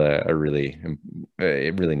it's still a really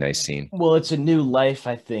nice scene. Well, it's a new life,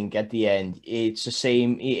 I think, at the end. It's the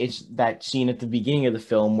same. It's that scene at the beginning of the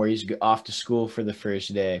film where he's off to school for the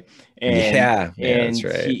first day. And that's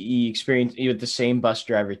right. he experienced with the same bus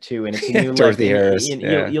driver too. And it's a new Dorothy life. Harris.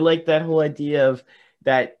 You like that whole idea of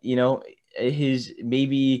that,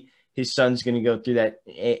 maybe his son's going to go through that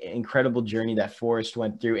incredible journey that Forrest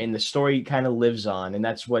went through, and the story kind of lives on. And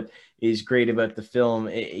that's what is great about the film.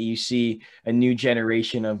 You see a new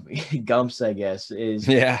generation of Gumps, I guess, is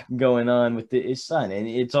going on with his son. And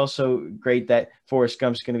it's also great that Forrest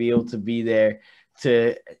Gump's going to be able to be there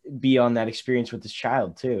to be on that experience with his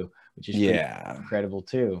child too, which is incredible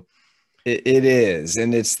too. It is,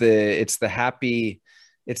 and it's the happy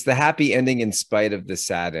ending in spite of the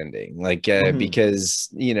sad ending. Like Hmm. because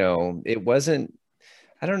it wasn't.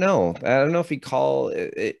 I don't know if we call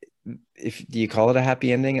it. If do you call it a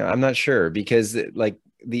happy ending? I'm not sure because like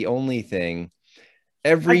the only thing I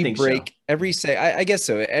every think so. break, I guess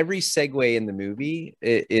so. Every segue in the movie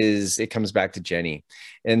it comes back to Jenny,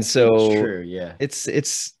 and It's so true. Yeah.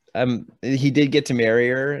 it's he did get to marry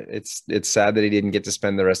her. It's sad that he didn't get to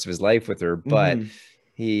spend the rest of his life with her, but Hmm.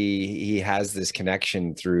 he has this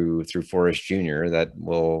connection through Forrest Jr. that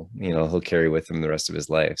will he'll carry with him the rest of his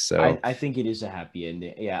life. So I think it is a happy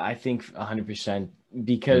ending. Yeah, I think 100%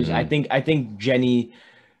 because mhm. I think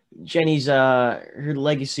Jenny's her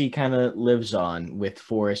legacy kind of lives on with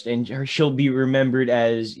Forrest, and she'll be remembered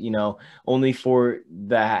as, only for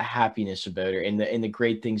the happiness about her and the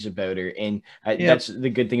great things about her. And Yep. that's the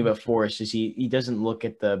good thing about Forrest is he doesn't look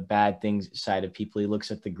at the bad things side of people. He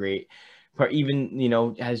looks at the great part.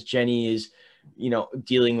 Even, as Jenny is,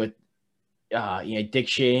 dealing with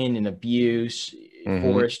addiction and abuse. Hmm.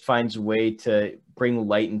 Forrest finds a way to bring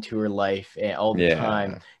light into her life all the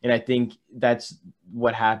time, Yeah. and I think that's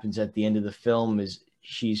what happens at the end of the film is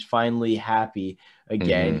she's finally happy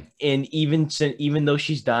again, Hmm. and even though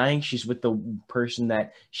she's dying, she's with the person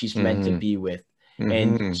that she's meant to Hmm. be with.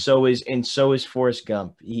 And Hmm. so is Forrest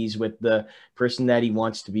Gump. He's with the person that he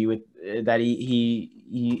wants to be with, that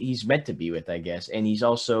he's meant to be with, I guess. And he's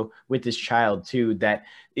also with his child too, that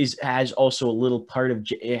has also a little part of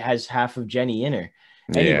it has half of Jenny in her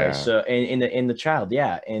anyway. Yeah. So in the child,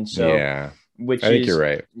 yeah, and so Yeah. I which think you're is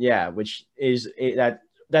right. yeah, which is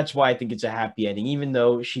that's why I think it's a happy ending, even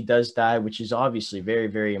though she does die, which is obviously very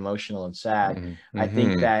very emotional and sad. I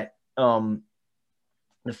think Hmm. that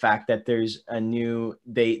the fact that there's a new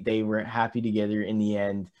they were happy together in the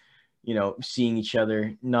end, seeing each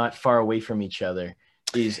other not far away from each other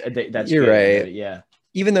is that's You're good about right. it. Yeah.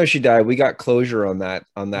 Even though she died, we got closure on that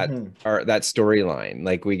Hmm. that storyline.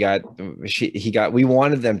 Like we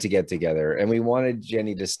wanted them to get together, and we wanted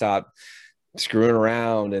Jenny to stop screwing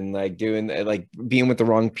around and like doing like being with the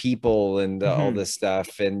wrong people and all Hmm. this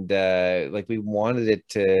stuff. And like we wanted it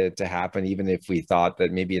to happen, even if we thought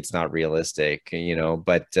that maybe it's not realistic,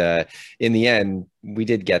 But in the end, we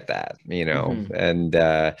did get that, Hmm. And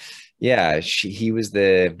yeah, he was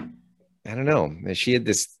the I don't know. She had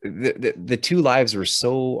this. The two lives were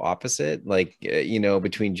so opposite, like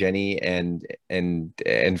between Jenny and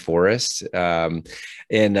Forrest.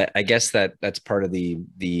 And I guess that's part of the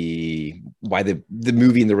why the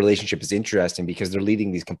movie and the relationship is interesting because they're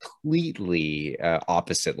leading these completely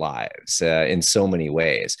opposite lives in so many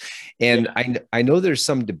ways. And Yeah. I know there's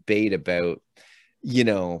some debate about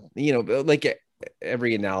like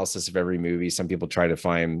every analysis of every movie, some people try to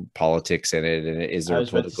find politics in it, and is I there was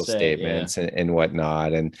about to political say, yeah. statements and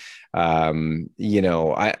whatnot. And I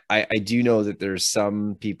do know that there's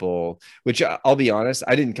some people, which I'll be honest,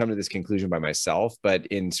 I didn't come to this conclusion by myself, but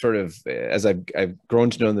in sort of as I've grown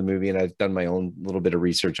to know the movie and I've done my own little bit of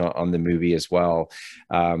research on the movie as well,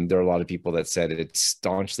 there are a lot of people that said it's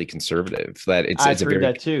staunchly conservative, that I've it's a heard very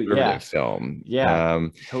that too. Yeah. conservative film, Yeah.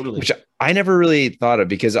 which Totally. I never really thought of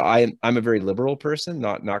because I'm a very liberal person,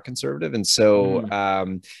 not conservative, and so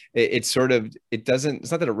Hmm. it's sort of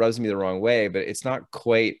it's not that it rubs me the wrong way, but it's not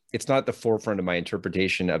the forefront of my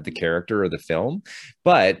interpretation of the character or the film.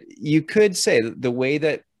 But you could say the way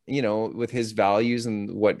that with his values and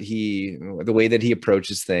the way that he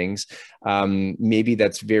approaches things, maybe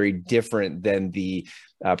that's very different than the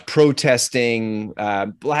protesting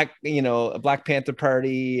Black Panther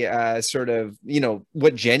Party sort of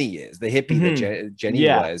what Jenny is, the hippie that Hmm. Jenny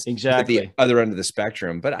Yeah, was at the exactly. other end of the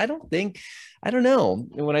spectrum. But I don't know,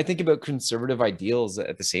 when I think about conservative ideals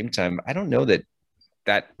at the same time, I don't know that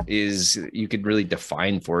is you could really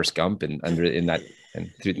define Forrest Gump in that and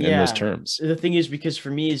in those Yeah. terms. The thing is, because for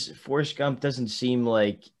me, is Forrest Gump doesn't seem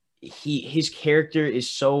like his character is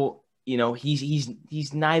so,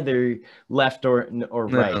 he's neither left or No,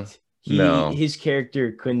 right. no, His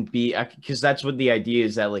character couldn't be, because that's what the idea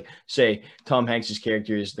is, that, like, say Tom Hanks's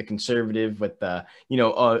character is the conservative with the,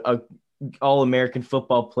 a all American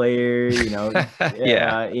football player,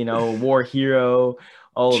 yeah, war hero,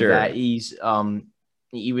 all of that. sure,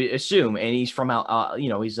 You would assume, and he's from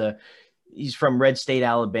he's from Red State,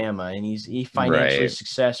 Alabama, and he financially right.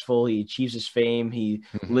 successful. He achieves his fame. He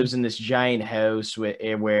Hmm. lives in this giant house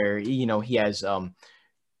where he has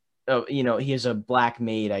he has a black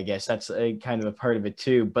maid. I guess that's a kind of a part of it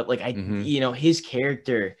too. But like Hmm. his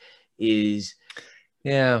character is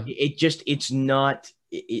Yeah, it's not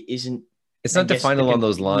it isn't it's I not guess defined along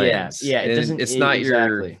those yeah, lines, yeah, it and doesn't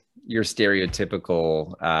exactly. your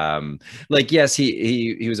stereotypical like, yes,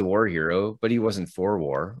 he was a war hero, but he wasn't for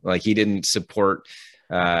war. Like, he didn't support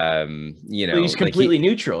you Well, know, he's like completely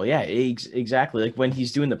neutral. Yeah, exactly. Like when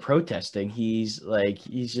he's doing the protesting, he's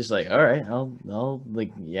just like, all right, I'll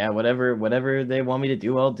like, yeah, whatever they want me to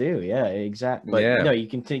do, I'll do. Yeah, exact. But yeah. no, you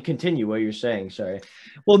can continue what you're saying. Sorry.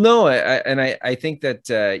 Well, no, I think that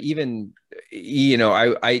even, you know,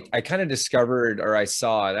 I kind of discovered, or I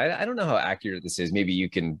saw it. I don't know how accurate this is. Maybe you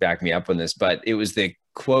can back me up on this, but it was the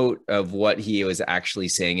quote of what he was actually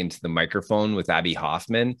saying into the microphone with Abby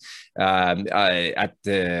Hoffman at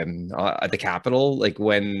the Capitol. Like,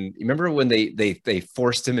 when, remember when they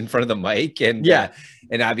forced him in front of the mic, Yeah.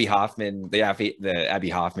 and Abby Hoffman, the Abby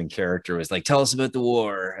Hoffman character was like, "Tell us about the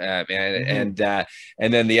war, man," Hmm.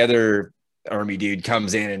 and then the other army dude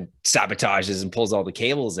comes in and sabotages and pulls all the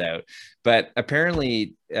cables out. But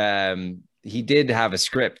apparently, he did have a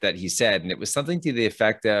script that he said, and it was something to the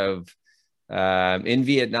effect of, in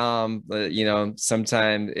Vietnam, you know,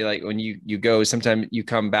 sometimes, like, when you go, sometimes you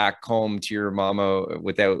come back home to your mama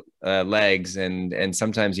without legs, and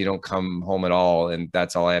sometimes you don't come home at all, and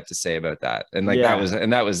that's all I have to say about that. And like, Yeah.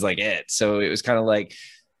 that was like it. So it was kind of like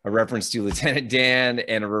a reference to Lieutenant Dan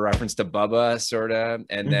and a reference to Bubba, sort of,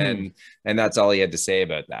 Hmm. and that's all he had to say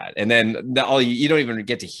about that. And then you don't even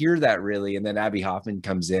get to hear that, really. And then Abby Hoffman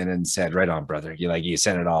comes in and said, "Right on, brother. You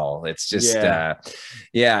said it all." It's just Yeah.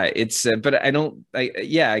 yeah, it's but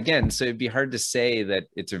yeah, again, so it'd be hard to say that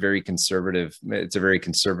it's a very conservative,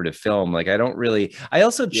 film. Like, I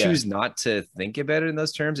also Yeah. choose not to think about it in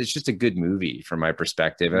those terms. It's just a good movie from my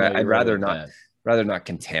perspective, and No, I'd you're right about that. rather not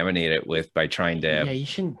contaminate it with by trying Yeah, to you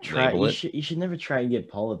shouldn't try. label it, You should never try and get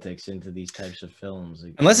politics into these types of films.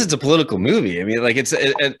 unless it's a political movie. I mean, like,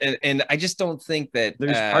 and I just don't think that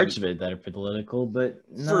There's parts of it that are political, but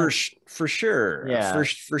for not. for sure, Yeah,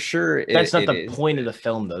 for sure, that's not it the is. point of the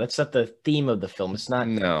film, though. That's not the theme of the film. It's not.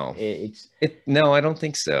 No, It's no, I don't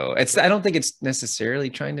think so. I don't think it's necessarily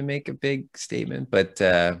trying to make a big statement, but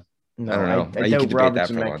I no. don't know. I You could doubt debate Robert that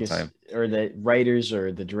for a long Zemeckis time. or the writers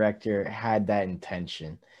or the director had that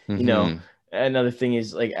intention. You know, Hmm. another thing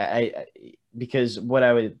is like because what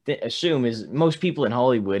I would assume is most people in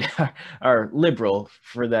Hollywood are liberal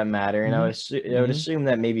for that matter, and Hmm. I would Hmm. assume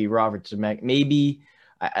that maybe Robert Zemeckis maybe.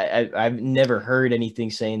 I've never heard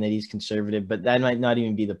anything saying that he's conservative, but that might not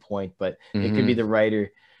even be the point. But it could be Hmm. the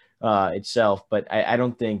writer itself. But I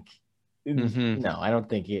don't think, Hmm. no, I don't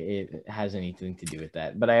think it has anything to do with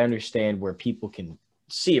that. But I understand where people can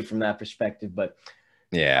see it from that perspective. But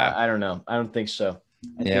Yeah. I don't know. I don't think so.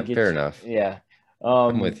 I Yeah. think Fair it's enough. yeah,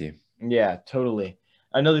 I'm with you. yeah, totally.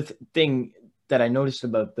 Another thing that I noticed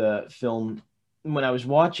about the film when I was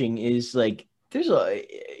watching is like there's a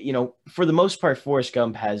for the most part Forrest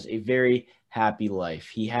Gump has a very happy life.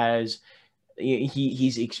 He has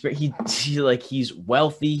he's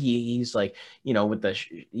wealthy. He's like with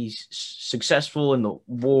he's successful in the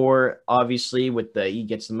war, obviously with the he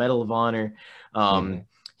gets the Medal of Honor. Hmm. um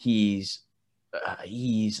he's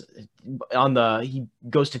he's on the he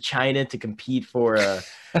goes to China to compete for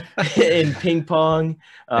in ping pong.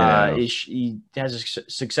 I know. He has a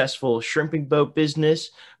successful shrimping boat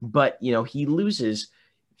business, but he loses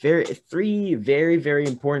three very very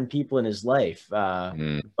important people in his life.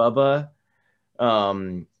 Mm. Bubba,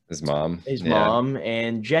 um, His mom. his Yeah. mom,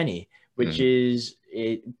 and Jenny, which Hmm. is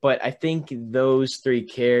it. But I think those three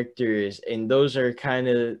characters, and those are kind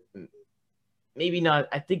of maybe not.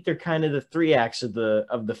 I think they're kind of the three acts of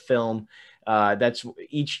the film. That's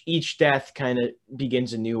each death kind of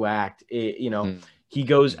begins a new act. He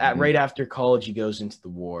goes at Hmm. right after college. He goes into the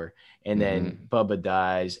war, and then Hmm. Bubba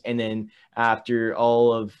dies, and then after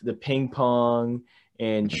all of the ping pong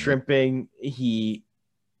and Hmm. shrimping,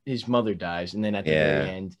 his mother dies, and then at the very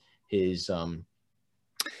Yeah. end, his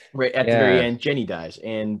right at the very Yeah. end, Jenny dies,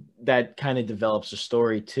 and that kind of develops a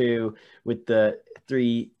story too with the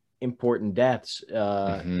three important deaths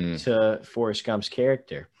Hmm. to Forrest Gump's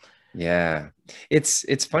character. Yeah.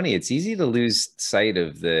 It's funny. It's easy to lose sight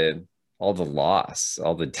of the all the loss,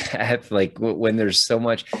 all the death. Like, when there's so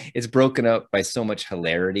much, it's broken up by so much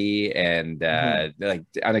hilarity and Mhm. like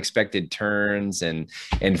unexpected turns and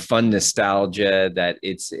fun nostalgia, that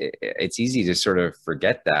it's easy to sort of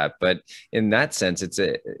forget that. But in that sense, it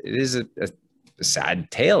is a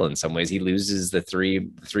sad tale in some ways. He loses the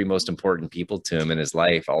three most important people to him in his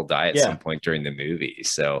life, all die at some Yeah, point during the movie.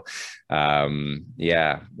 So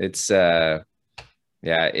yeah, it's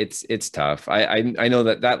Yeah, it's tough. I know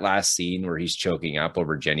that that last scene where he's choking up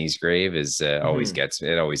over Jenny's grave is always Mhm. gets,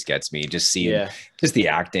 it always gets me. Just seeing Yeah, just the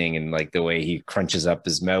acting and like the way he crunches up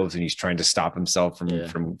his mouth and he's trying to stop himself yeah,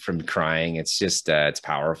 from crying. It's just it's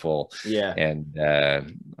powerful. yeah, And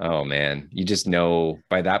oh man, you just know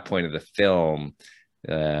by that point of the film,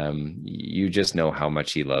 you just know how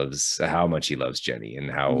much he loves Jenny and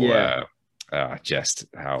how yeah, just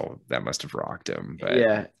how that must have rocked him. But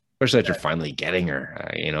yeah, especially after finally getting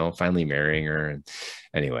her, finally marrying her. And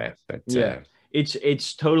anyway, but yeah.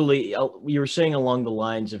 It's totally. You were saying along the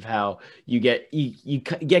lines of how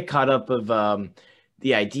get caught up of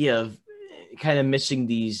the idea of kind of missing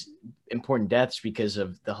these important deaths because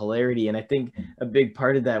of the hilarity, and I think a big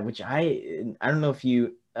part of that, which I don't know if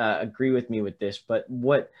you agree with me with this, but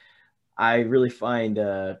what I really find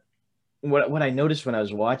what I noticed when I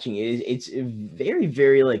was watching is it's very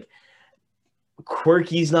very like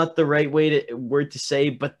quirky is not the right word to say,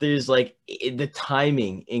 but there's like the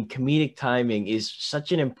timing and comedic timing is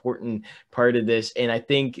such an important part of this. And I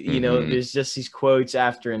think, mhm. there's just these quotes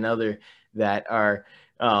after another that are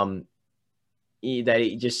um that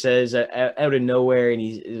he just says out of nowhere, and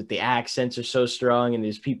he's the accents are so strong, and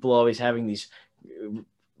there's people always having these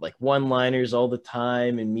like one liners all the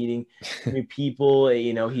time and meeting new people.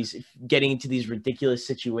 He's getting into these ridiculous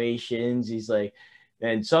situations. He's like,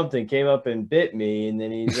 and something came up and bit me, and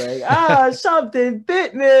then he's like, something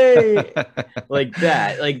bit me, like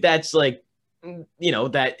that. Like that's like,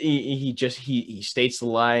 that he states the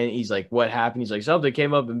line. He's like, what happened? He's like, something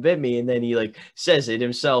came up and bit me, and then he like says it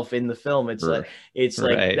himself in the film. It's like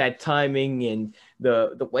Right. that timing and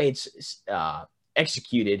the way it's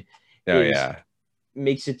executed Oh is yeah. it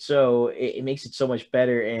makes it so much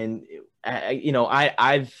better. And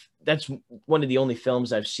I've that's one of the only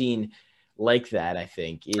films I've seen like that. I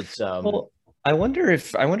think it's Well, I wonder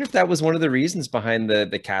if that was one of the reasons behind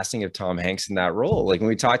the casting of Tom Hanks in that role. Like when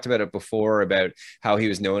we talked about it before about how he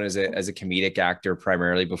was known as a comedic actor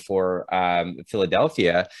primarily before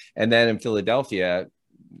Philadelphia, and then in Philadelphia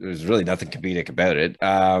there's really nothing comedic about it.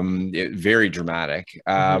 Very dramatic.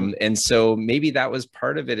 mhm, And so maybe that was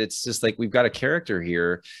part of it. It's just like we've got a character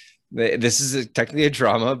here. This is technically a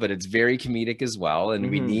drama, but it's very comedic as well, and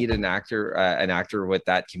we mhm. need an actor with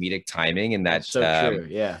that comedic timing and that That's so true.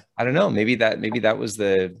 Yeah. I don't know. Maybe that was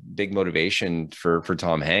the big motivation for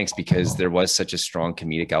Tom Hanks because there was such a strong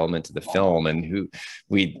comedic element to the film, and who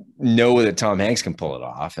we know that Tom Hanks can pull it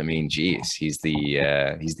off. I mean, geez, he's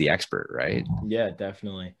the expert, right? Yeah,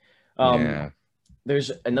 definitely. Um, Yeah. there's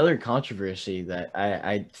another controversy that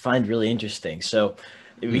I find really interesting. So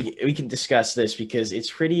Hmm. we can discuss this because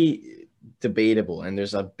it's pretty debatable, and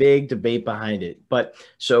there's a big debate behind it. But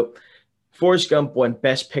so Forrest Gump won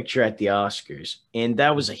Best Picture at the Oscars, and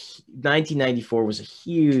that was 1994 was a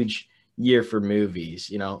huge year for movies.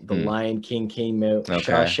 The Hmm. Lion King came out,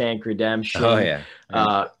 Okay. Shawshank Oh Redemption, yeah.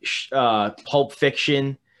 Yeah. Pulp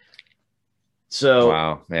Fiction. So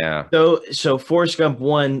Wow. Yeah. so Forrest Gump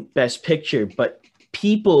won Best Picture, but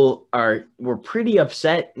people were pretty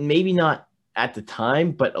upset, maybe not at the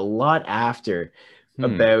time, but a lot after, Hmm.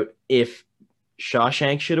 about if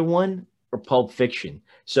Shawshank should have won or Pulp Fiction.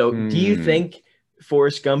 So do you Hmm. think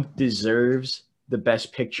Forrest Gump deserves the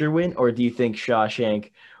Best Picture win, or do you think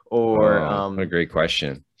Shawshank or Oh, what a great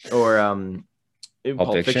question. or um Pulp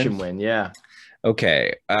Pulp Fiction. Fiction win? Yeah.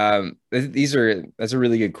 Okay. These are that's a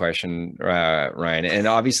really good question, Ryan. And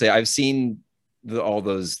obviously, I've seen all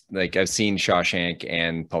those. Like I've seen Shawshank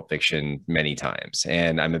and Pulp Fiction many times,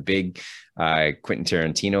 and I'm a big Quentin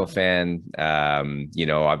Tarantino fan.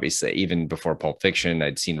 Obviously, even before Pulp Fiction,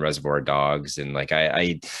 I'd seen Reservoir Dogs, and like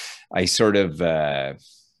I sort of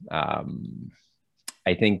um,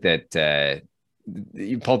 I think that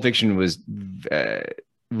Pulp Fiction was uh,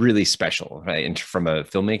 really special, right? And from a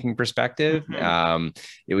filmmaking perspective, Mhm.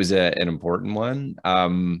 it was an important one.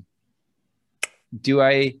 Do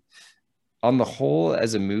I, on the whole,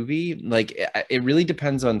 as a movie, like it really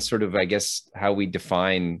depends on sort of, I guess, how we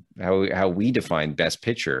define Best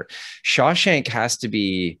Picture. Shawshank has to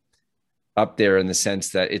be up there in the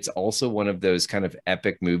sense that it's also one of those kind of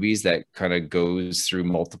epic movies that kind of goes through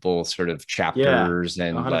multiple sort of Yeah. chapters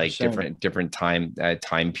and like 100%. different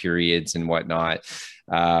time periods and whatnot.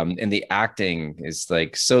 And the acting is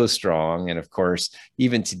like so strong, and of course,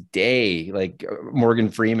 even today, like Morgan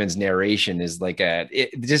Freeman's narration is like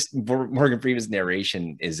just Morgan Freeman's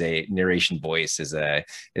narration is a narration voice is a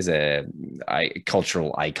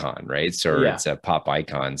cultural icon, right? So Yeah. it's a pop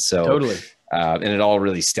icon. So Totally. and it all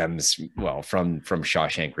really stems well from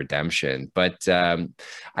Shawshank Redemption. But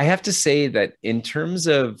I have to say that in terms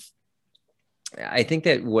of I think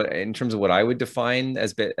that what in terms of what I would define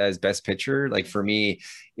as best picture, like for me,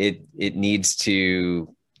 it needs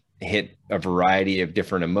to hit a variety of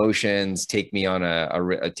different emotions, take me on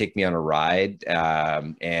take me on a ride,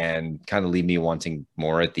 and kind of leave me wanting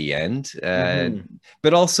more at the end. Hmm.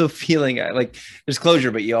 But also feeling like there's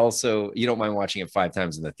closure, but you don't mind watching it 5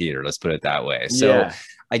 times in the theater. Let's put it that way. So Yeah.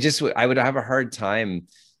 I would have a hard time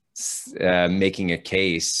making a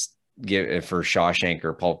case for Shawshank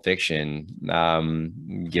or Pulp Fiction,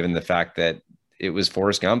 given the fact that it was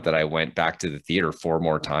Forrest Gump that I went back to the theater 4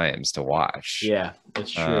 more times to watch. Yeah, that's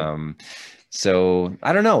true. Um, so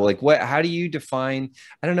I don't know, like how do you define,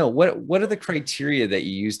 I don't know, what are the criteria that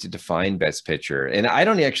you use to define best picture? And I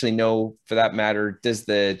don't actually know for that matter, does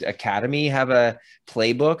the Academy have a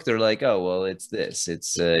playbook? They're like, oh, well, it's this,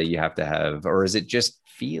 you have to have, or is it just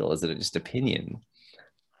feel? Is it just opinion?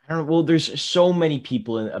 I don't know. Well, there's so many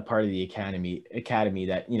people in a part of the academy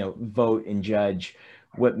that, vote and judge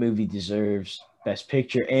what movie deserves best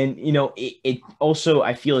picture. And, it also,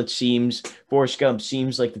 I feel it seems Forrest Gump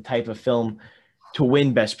seems like the type of film to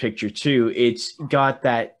win best picture too. It's got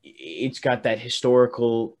that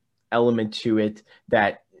historical element to it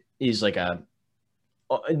that is like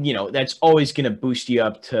that's always going to boost you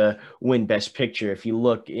up to win best picture. If you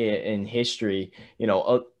look in history,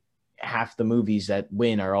 half the movies that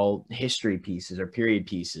win are all history pieces or period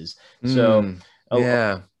pieces. So, Mm, uh,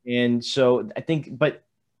 yeah. and so I think, but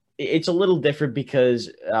it's a little different because,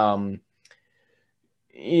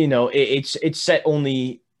 it's set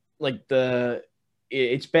only like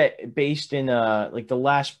based in like the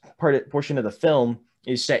last portion of the film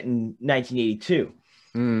is set in 1982.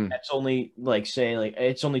 Mm, That's only like say like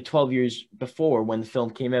it's only 12 years before when the film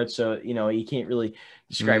came out, so you can't really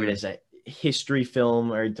describe it mm, as a history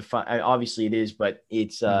film or define. Obviously it is, but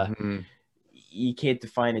mhm. you can't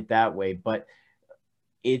define it that way. But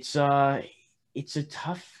it's a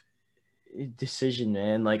tough decision,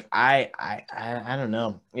 man. Like I don't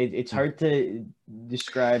know. It's hard to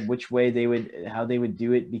describe which way how they would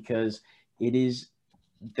do it because it is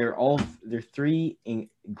they're three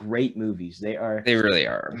great movies. They really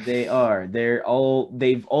are.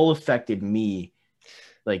 They've all affected me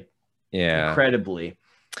like Yeah. incredibly.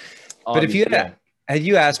 But if you Obviously, yeah. had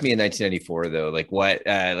you asked me in 1994 though,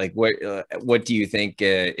 what do you think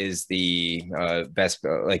is the best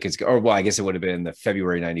like it's or well I guess it would have been the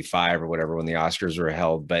February 95 or whatever when the Oscars were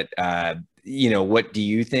held, but what do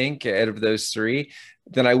you think out of those three?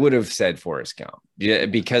 Then I would have said Forrest Gump, yeah,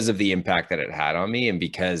 because of the impact that it had on me and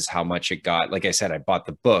because how much it got. Like I said, I bought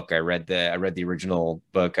the book, I read the original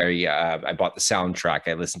book, I bought the soundtrack,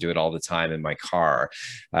 I listened to it all the time in my car,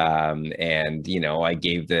 and I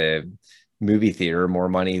gave the movie theater more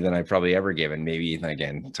money than I probably ever given. Maybe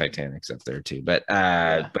again, Titanic's up there too,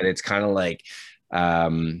 Yeah. but it's kind of like,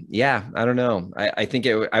 yeah, I don't know. I think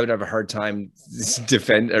I would have a hard time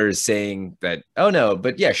defend or saying that. Oh no,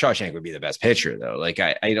 but yeah, Shawshank would be the best picture though. Like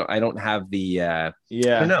I don't have the I don't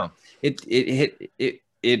Yeah. know. It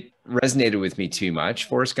resonated with me too much,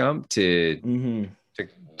 Forrest Gump, Hmm. to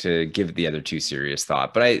to give the other two serious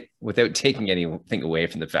thought. But without taking anything away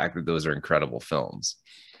from the fact that those are incredible films.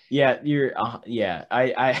 Yeah, yeah.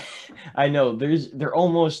 I know. They're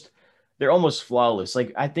almost flawless.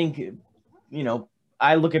 Like I think,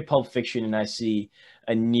 I look at Pulp Fiction and I see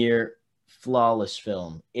a near flawless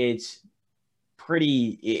film. It's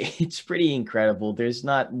pretty incredible. There's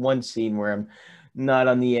not one scene where I'm not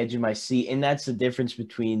on the edge of my seat, and that's the difference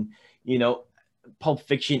between, you know, Pulp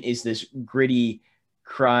Fiction is this gritty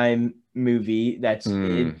crime movie that's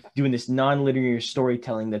Mm, doing this non-linear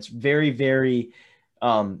storytelling that's very, very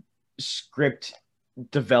script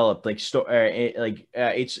developed,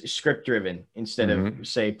 it's script driven instead of hmm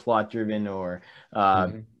say plot driven or uh,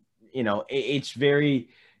 hmm it's very,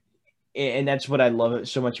 and that's what I love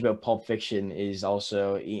so much about Pulp Fiction is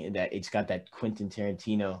also that it's got that Quentin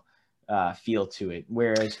Tarantino feel to it.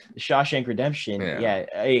 Whereas Shawshank Redemption, Yeah. yeah,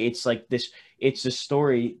 it's like this. It's a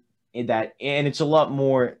story and it's a lot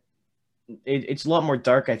more. It's a lot more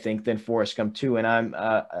dark, I think, than Forrest Gump too. And I'm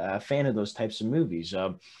a fan of those types of movies.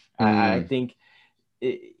 I Mm, think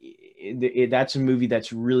that's a movie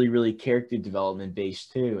that's really, really character development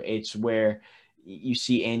based too. It's where you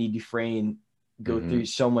see Andy Dufresne go through hmm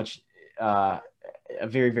so much, uh, a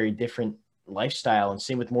very, very different lifestyle, and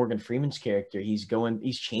same with Morgan Freeman's character. He's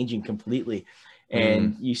changing completely,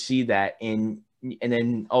 and mm. you see that and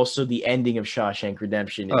then also the ending of Shawshank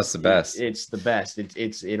Redemption Oh, it's is the best. it's the best.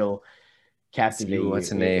 It'll See captivate you.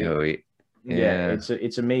 what's an a Yeah, Yeah.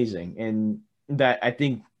 it's amazing, and that I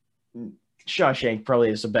think Shawshank probably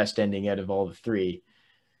is the best ending out of all the three.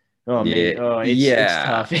 Oh man, Yeah, oh it's yeah,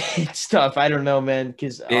 tough. It's tough. I don't know, man,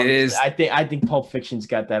 because it honestly, is. I think Pulp Fiction's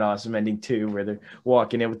got that awesome ending too, where they're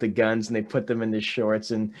walking in with the guns and they put them in their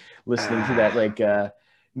shorts and listening to that Ah, like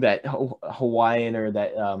that Hawaiian or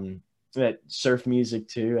that surf music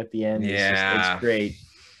too at the end. It's yeah. great.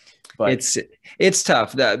 But It's it's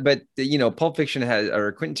tough that, but you know, Pulp Fiction has,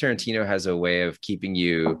 or Quentin Tarantino has a way of keeping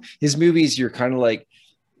you, his movies, you're kind of like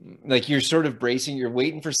you're sort of bracing, you're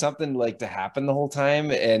waiting for something like to happen the whole time,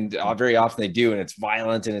 and very often they do, and it's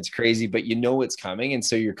violent and it's crazy, but you know it's coming, and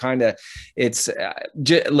so you're kind of, it's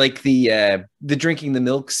like the drinking the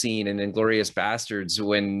milk scene in Inglorious Bastards,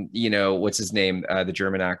 when, you know, what's his name, the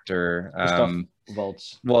German actor, Christoph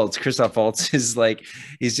Waltz. well, it's Christoph Waltz, is like,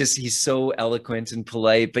 he's so eloquent and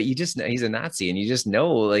polite, but you just know he's a Nazi, and you just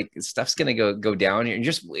know like stuff's gonna go down here. You're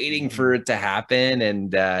just waiting for Mhm. it to happen,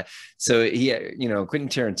 and so he, you know, Quentin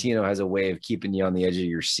Tarantino has a way of keeping you on the edge of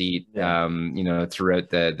your seat, Yeah. you know, throughout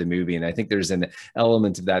the movie, and I think there's an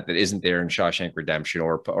element of that that isn't there in Shawshank Redemption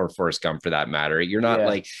or Forrest Gump for that matter. Yeah.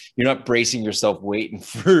 You're not bracing yourself waiting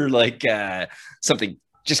for like something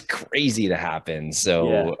just crazy to happen. Yeah.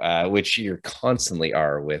 So, which you constantly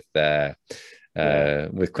are Yeah.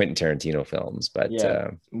 with Quentin Tarantino films. But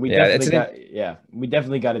Yeah. yeah, it's an We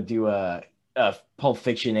definitely got to do a Pulp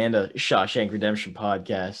Fiction and a Shawshank Redemption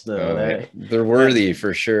podcast though. oh yeah, they're That worthy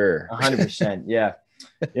for sure. 100%. Yeah.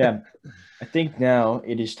 Yeah. I think now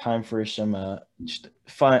it is time for some just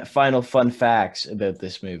final fun facts about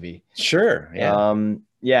this movie. Sure, yeah.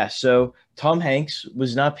 Yeah, so Tom Hanks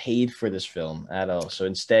was not paid for this film at all. So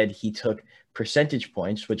instead, he took percentage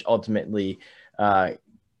points, which ultimately uh,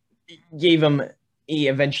 gave him. He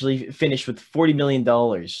eventually finished with $40 million.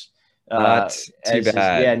 Not too As his, yeah,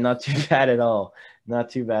 bad, not too bad at all.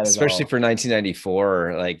 Not too bad at especially all. for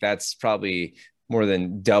 1994. Like that's probably more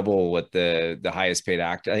than double what the highest paid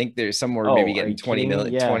actor. I think there's somewhere maybe Oh, are getting you kidding me?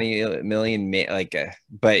 Yeah, 20 million, like,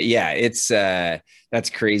 but yeah, it's that's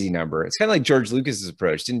crazy number. It's kind of like George Lucas's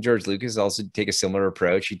approach. Didn't George Lucas also take a similar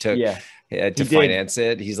approach? He took yeah, to he did. finance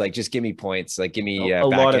it. He's like, just give me points, like give me A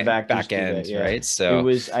lot of actors back do that. end, Yeah, right? it So,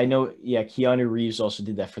 was. I know. Yeah, Keanu Reeves also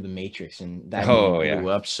did that for The Matrix, and that movie oh yeah, blew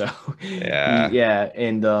up. So, yeah, yeah,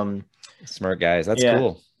 and smart guys. That's yeah,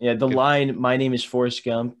 cool. yeah. The Good. line "My name is Forrest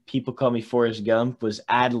Gump. People call me Forrest Gump" was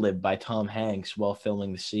ad libbed by Tom Hanks while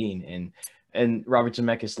filming the scene, and Robert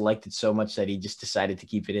Zemeckis liked it so much that he just decided to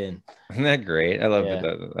keep it in. Isn't that great? I love it.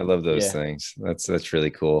 Yeah, I love those yeah. things. That's really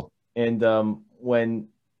cool. And when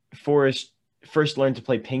Forrest first learned to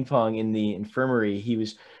play ping pong in the infirmary, he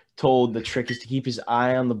was told the trick is to keep his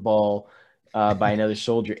eye on the ball by another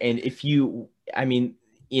soldier. And if you, I mean,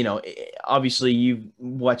 obviously you've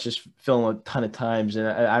watched this film a ton of times, and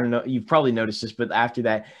I don't know, you've probably noticed this, but after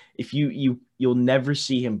that, if you'll never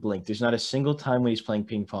see him blink. There's not a single time when he's playing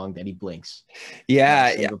ping pong that he blinks. Not a Yeah,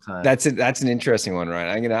 yeah. single time. That's an interesting one, Ryan.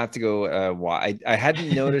 I'm gonna have to go. Why I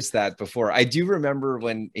hadn't noticed that before. I do remember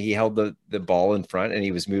when he held the ball in front and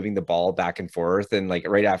he was moving the ball back and forth, and like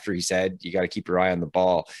right after he said, "You got to keep your eye on the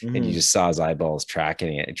ball," and you Hmm. just saw his eyeballs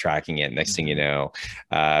tracking it. Next thing you Hmm. know,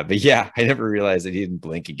 but yeah, I never realized that he didn't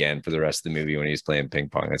blink again for the rest of the movie when he was playing ping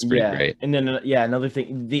pong. That's pretty Yeah, great. and then yeah, another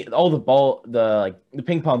thing, all the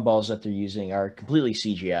ping pong balls that they're using are completely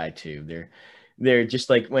CGI too. They're just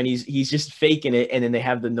like when he's just faking it, and then they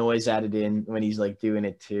have the noise added in when he's like doing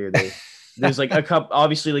it too. There's like a couple,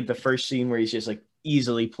 obviously like the first scene where he's just like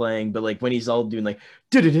easily playing, but like when he's all doing like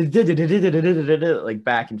like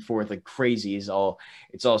back and forth like crazy is all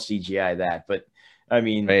it's all CGI that. But I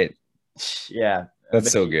mean, Right. yeah, I That's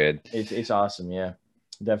bet so you good. it's awesome. Yeah,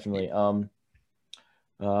 definitely.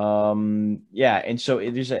 Yeah, and so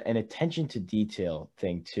there's an attention to detail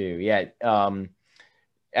thing too. Yeah.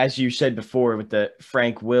 As you said before with the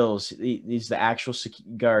Frank Wills, he's the actual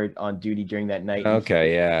guard on duty during that night, and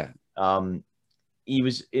Okay. Yeah. um he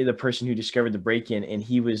was the person who discovered the break-in, and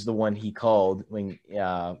he was the one he called when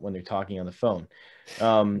they're talking on the phone.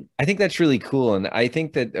 I think that's really cool, and I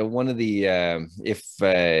think that one of the if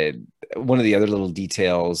one of the other little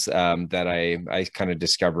details that I kind of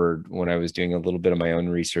discovered when I was doing a little bit of my own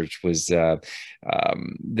research was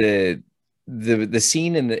the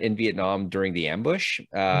scene in Vietnam during the ambush.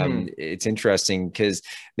 Mhm. It's interesting because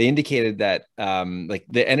they indicated that like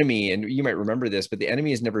the enemy, and you might remember this, but the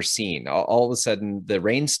enemy is never seen. All of a sudden, the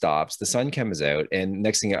rain stops, the sun comes out, and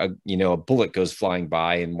next thing you know, a bullet goes flying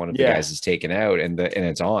by, and one of the Yeah. guys is taken out, and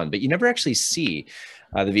it's on. But you never actually see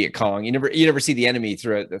the Viet Cong. You never see the enemy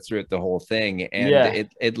throughout the whole thing, and Yeah.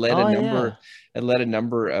 it led a Oh number yeah. and led a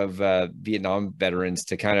number of Vietnam veterans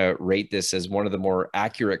to kind of rate this as one of the more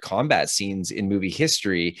accurate combat scenes in movie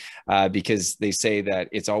history, because they say that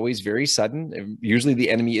it's always very sudden. Usually the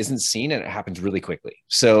enemy isn't seen and it happens really quickly.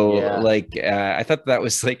 So like I thought that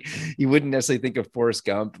was like, you wouldn't necessarily think of Forrest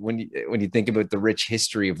Gump when you think about the rich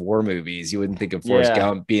history of war movies. You wouldn't think of Forrest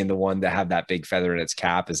Gump being the one to have that big feather in its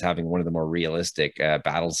cap as having one of the more realistic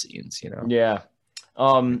battle scenes, you know? Yeah.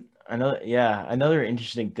 Another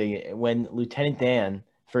interesting thing, when Lieutenant Dan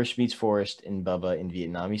first meets Forrest and Bubba in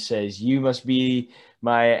Vietnam, he says, "You must be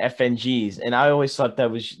my FNGs," and I always thought that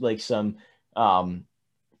was like some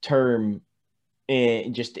term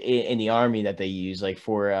in the army that they use, like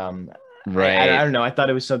for right. I don't know. I thought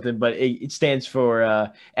it was something, but it stands for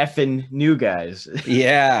effing new guys.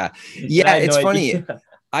 Yeah, it's funny.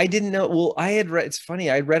 I didn't know. Well, I had read, it's funny.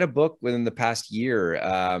 I read a book within the past year,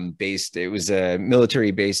 it was a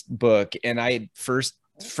military based book. And I had first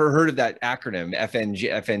heard of that acronym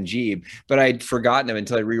FNG, but I'd forgotten him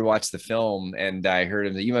until I rewatched the film and I heard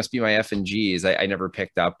him that you must be my FNGs. I never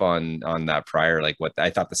picked up on that prior. Like what I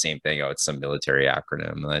thought the same thing. Oh, it's some military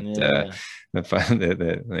acronym.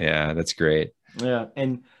 That's great. Yeah.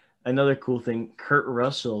 And another cool thing, Kurt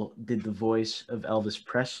Russell did the voice of Elvis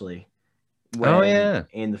Presley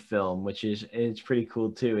in the film, which is it's pretty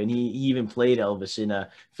cool too. And he even played Elvis in a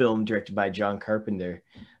film directed by John Carpenter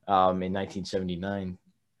in 1979.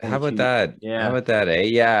 How about that? Yeah. How about that?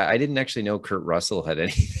 Yeah, I didn't actually know Kurt Russell had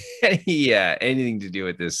anything to do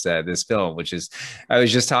with this film, which is I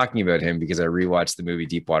was just talking about him because I rewatched the movie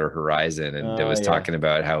Deepwater Horizon and I was talking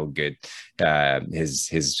about how good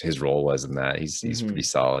his role was in that. He's pretty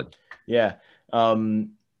solid. Yeah.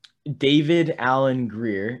 David Alan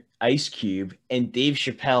Grier, Ice Cube, and Dave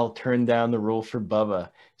Chappelle turned down the role for Bubba.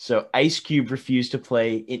 So Ice Cube refused to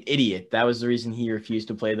play an idiot. That was the reason he refused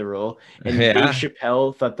to play the role. And Dave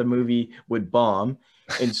Chappelle thought the movie would bomb.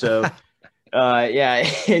 And so,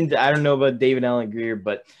 and I don't know about David Alan Grier,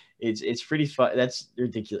 but it's pretty fun. That's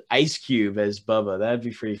ridiculous. Ice Cube as Bubba. That'd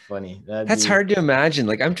be pretty funny. That's hard to imagine.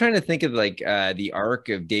 Like I'm trying to think of like the arc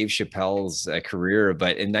of Dave Chappelle's career,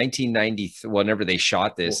 but in 1990, whenever they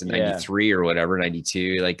shot this in 93 or whatever,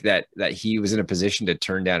 92, like that he was in a position to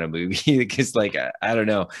turn down a movie because like, I don't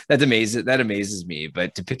know, that amazes me,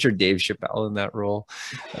 but to picture Dave Chappelle in that role.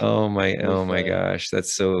 Oh my gosh.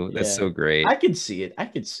 That's so great. I could see it. I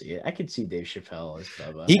could see Dave Chappelle as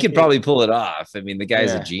Bubba. He could probably pull it off. I mean, the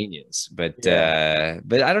guy's a genius. But I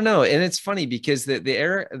don't know. And it's funny because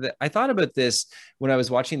I thought about this when I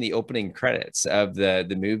was watching the opening credits of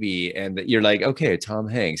the movie, and you're like, okay, Tom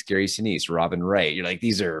Hanks, Gary Sinise, Robin Wright. You're like,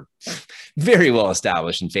 these are very well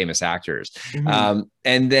established and famous actors. Mm-hmm.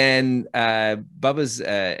 And then Bubba's,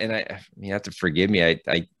 and you have to forgive me.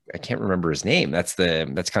 I can't remember his name. That's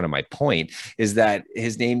kind of my point, is that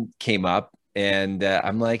his name came up. And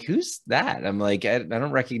I'm like, who's that? I'm like, I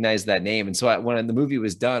don't recognize that name. And so when the movie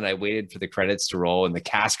was done, I waited for the credits to roll, and the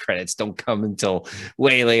cast credits don't come until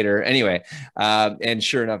way later. Anyway, and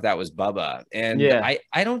sure enough, that was Bubba. And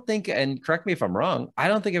I don't think, and correct me if I'm wrong, I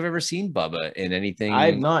don't think I've ever seen Bubba in anything. I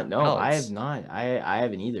have not. No, else. I have not. I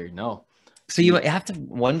haven't either. No. So you have to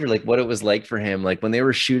wonder like what it was like for him, like when they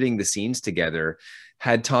were shooting the scenes together.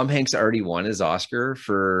 Had Tom Hanks already won his Oscar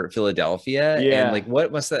for Philadelphia? Yeah. And like,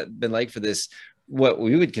 what must that have been like for this, what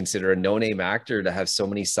we would consider a no-name actor, to have so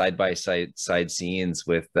many side scenes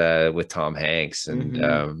with Tom Hanks? And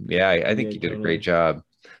I think he did a great job.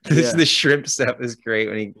 The shrimp stuff is great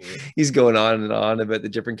when he's going on and on about the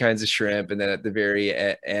different kinds of shrimp. And then at the very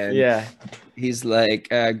end, he's like,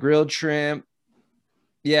 grilled shrimp.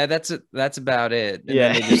 Yeah, that's about it. And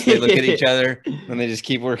then they look at each other and they just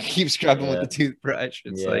keep scrubbing with the toothbrush.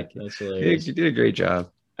 It's like, you did a great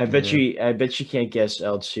job. I bet you can't guess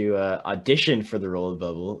else who auditioned for the role of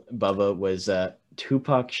Bubba was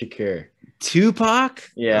Tupac Shakur. Tupac?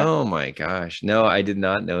 Yeah. Oh my gosh. No, I did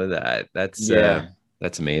not know that. That's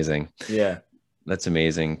amazing. Yeah. That's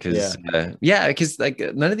amazing because like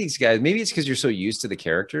none of these guys, maybe it's because you're so used to the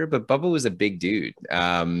character, but Bubba was a big dude.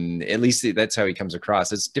 At least that's how he comes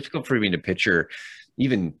across. It's difficult for me to picture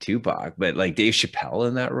even Tupac, but like Dave Chappelle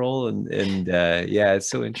in that role, and it's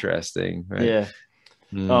so interesting. Right?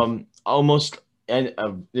 Yeah. Almost, and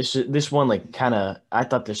this one, like, kind of, I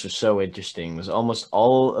thought this was so interesting, was almost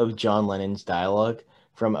all of John Lennon's dialogue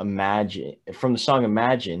from the song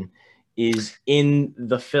Imagine is in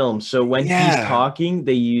the film. So when he's talking,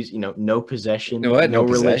 they use, no possession, no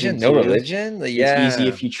religion. It's easy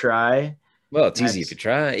if you try. Well, it's easy if you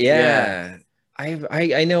try. Yeah.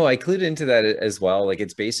 I know I clued into that as well. Like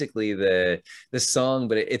it's basically the song,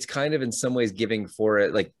 but it's kind of in some ways giving for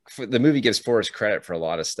it like the movie gives Forrest credit for a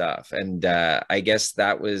lot of stuff, and I guess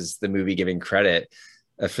that was the movie giving credit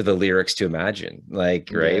for the lyrics to Imagine, like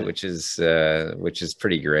right, Yeah. which is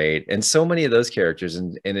pretty great. And so many of those characters,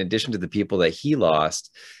 and in addition to the people that he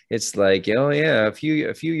lost, it's like, oh yeah, a few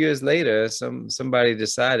years later, somebody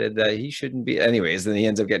decided that he shouldn't be. Anyways, then he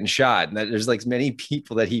ends up getting shot, and that there's like many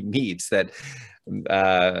people that he meets that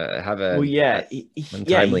have Well, a yeah, yeah,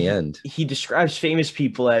 untimely end. he describes famous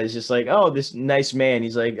people as just like, oh, this nice man.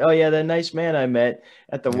 He's like, oh yeah, that nice man I met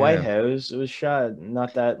at the White Yeah. House was shot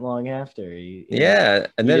not that long after. And Yeah,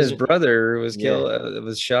 and he then his doesn't. brother was Yeah, killed,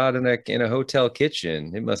 was shot in a hotel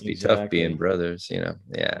kitchen. It must be tough being exactly. brothers, you know.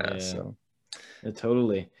 Yeah, Yeah, so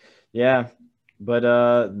totally. Yeah, but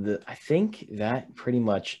I think that pretty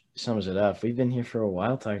much sums it up. We've been here for a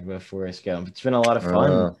while talking about Forrest Gump. It's been a lot of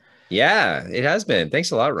fun. uh, yeah, it has been.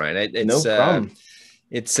 Thanks a lot, Ryan. No problem.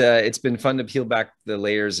 It's been fun to peel back the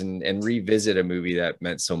layers and revisit a movie that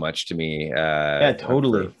meant so much to me Yeah,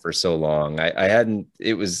 totally. for so long. I hadn't.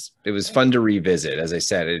 It was fun to revisit. As I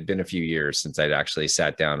said, it had been a few years since I'd actually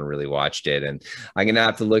sat down and really watched it, and I'm gonna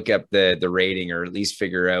have to look up the rating or at least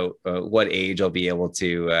figure out what age I'll be able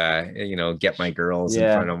to get my girls in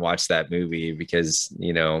Yeah. front and watch that movie because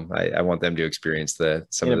I want them to experience the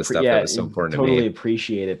some of the stuff that Yeah, was so important to totally me.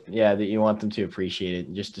 appreciate it. Yeah, that you want them to appreciate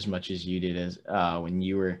it just as much as you did as when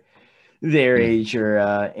you were their Mm. age or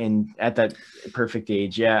and at that perfect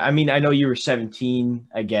age. Yeah, I mean, I know you were 17,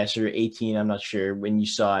 I guess, or 18. I'm not sure when you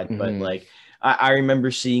saw it, but Mhm. like I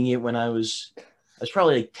remember seeing it when I was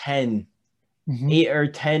probably like 10, Mhm. 8 or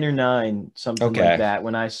 10 or 9, something like Okay. that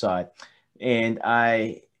when I saw it, and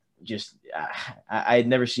I just I had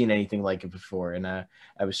never seen anything like it before, and I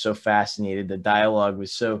was so fascinated. The dialogue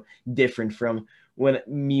was so different from when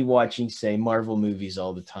me watching, say, Marvel movies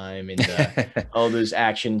all the time and all those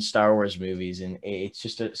action Star Wars movies, and it's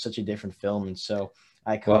just such a different film and so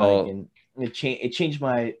iconic, Well, and it changed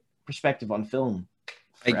my perspective on film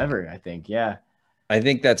I forever. I think, yeah, I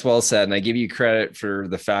think that's well said, and I give you credit for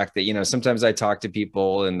the fact that sometimes I talk to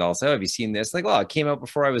people and they'll say, oh, "Have you seen this?" Like, "Oh, it came out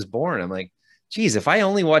before I was born." I'm like, "Geez, if I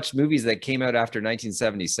only watched movies that came out after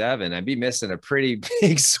 1977, I'd be missing a pretty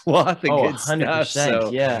big swath of oh, good stuff."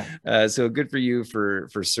 100%, yeah. So good for you for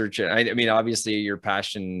searching. I mean, obviously you're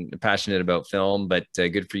passionate about film, but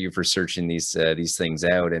good for you for searching these things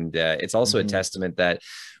out. And it's also a Hmm. testament that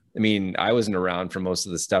I mean, I wasn't around for most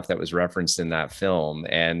of the stuff that was referenced in that film,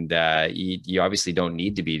 and you obviously don't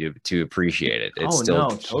need to be to appreciate it. It's Oh still no,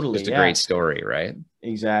 totally, just a great yeah. story, right?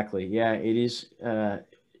 Exactly. Yeah, it is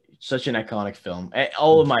such an iconic film.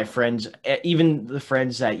 All of my friends, even the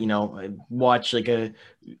friends that watch like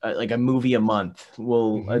a movie a month,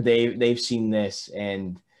 will Mm-hmm. they've seen this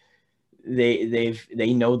and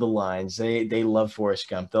they know the lines. They love Forrest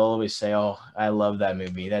Gump. They'll always say, "Oh, I love that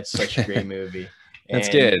movie. That's such a great movie." That's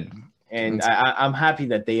And good. and That's, I'm happy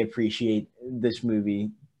that they appreciate this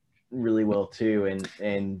movie really well too.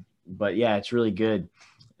 And but yeah, it's really good.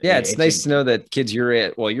 yeah, it's It's a nice to know that kids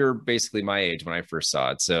you're basically my age when I first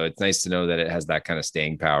saw it, so it's nice to know that it has that kind of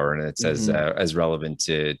staying power and it's mhm. as relevant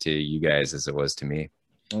to you guys as it was to me.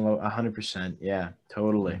 Oh, 100%. Yeah,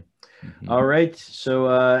 totally. Mm-hmm. All right.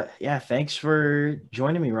 So, yeah, thanks for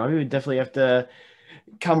joining me, Robbie. We definitely have to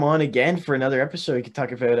come on again for another episode. We could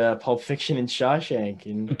talk about Pulp Fiction and Shawshank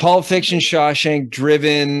and Pulp Fiction, Shawshank,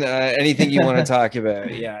 Driven, anything you want to talk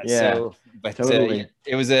about. Yeah. yeah, So, but yeah, totally.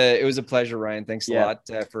 it was a pleasure, Ryan. Thanks a Yeah. lot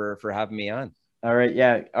for having me on. All right.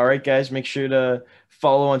 Yeah. All right, guys. Make sure to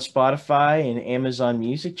follow on Spotify and Amazon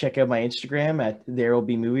Music. Check out my Instagram at There Will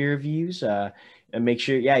Be Movie Reviews. And make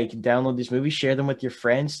sure, yeah, you can download these movies, share them with your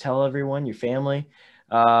friends, tell everyone, your family.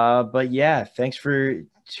 But yeah, thanks for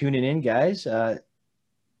tuning in, guys.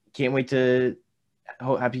 Can't wait to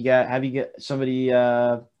have you get somebody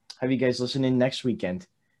have you guys listen in next weekend.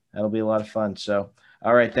 That'll be a lot of fun. So,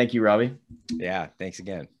 all right, thank you, Robbie. Yeah. Thanks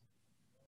again.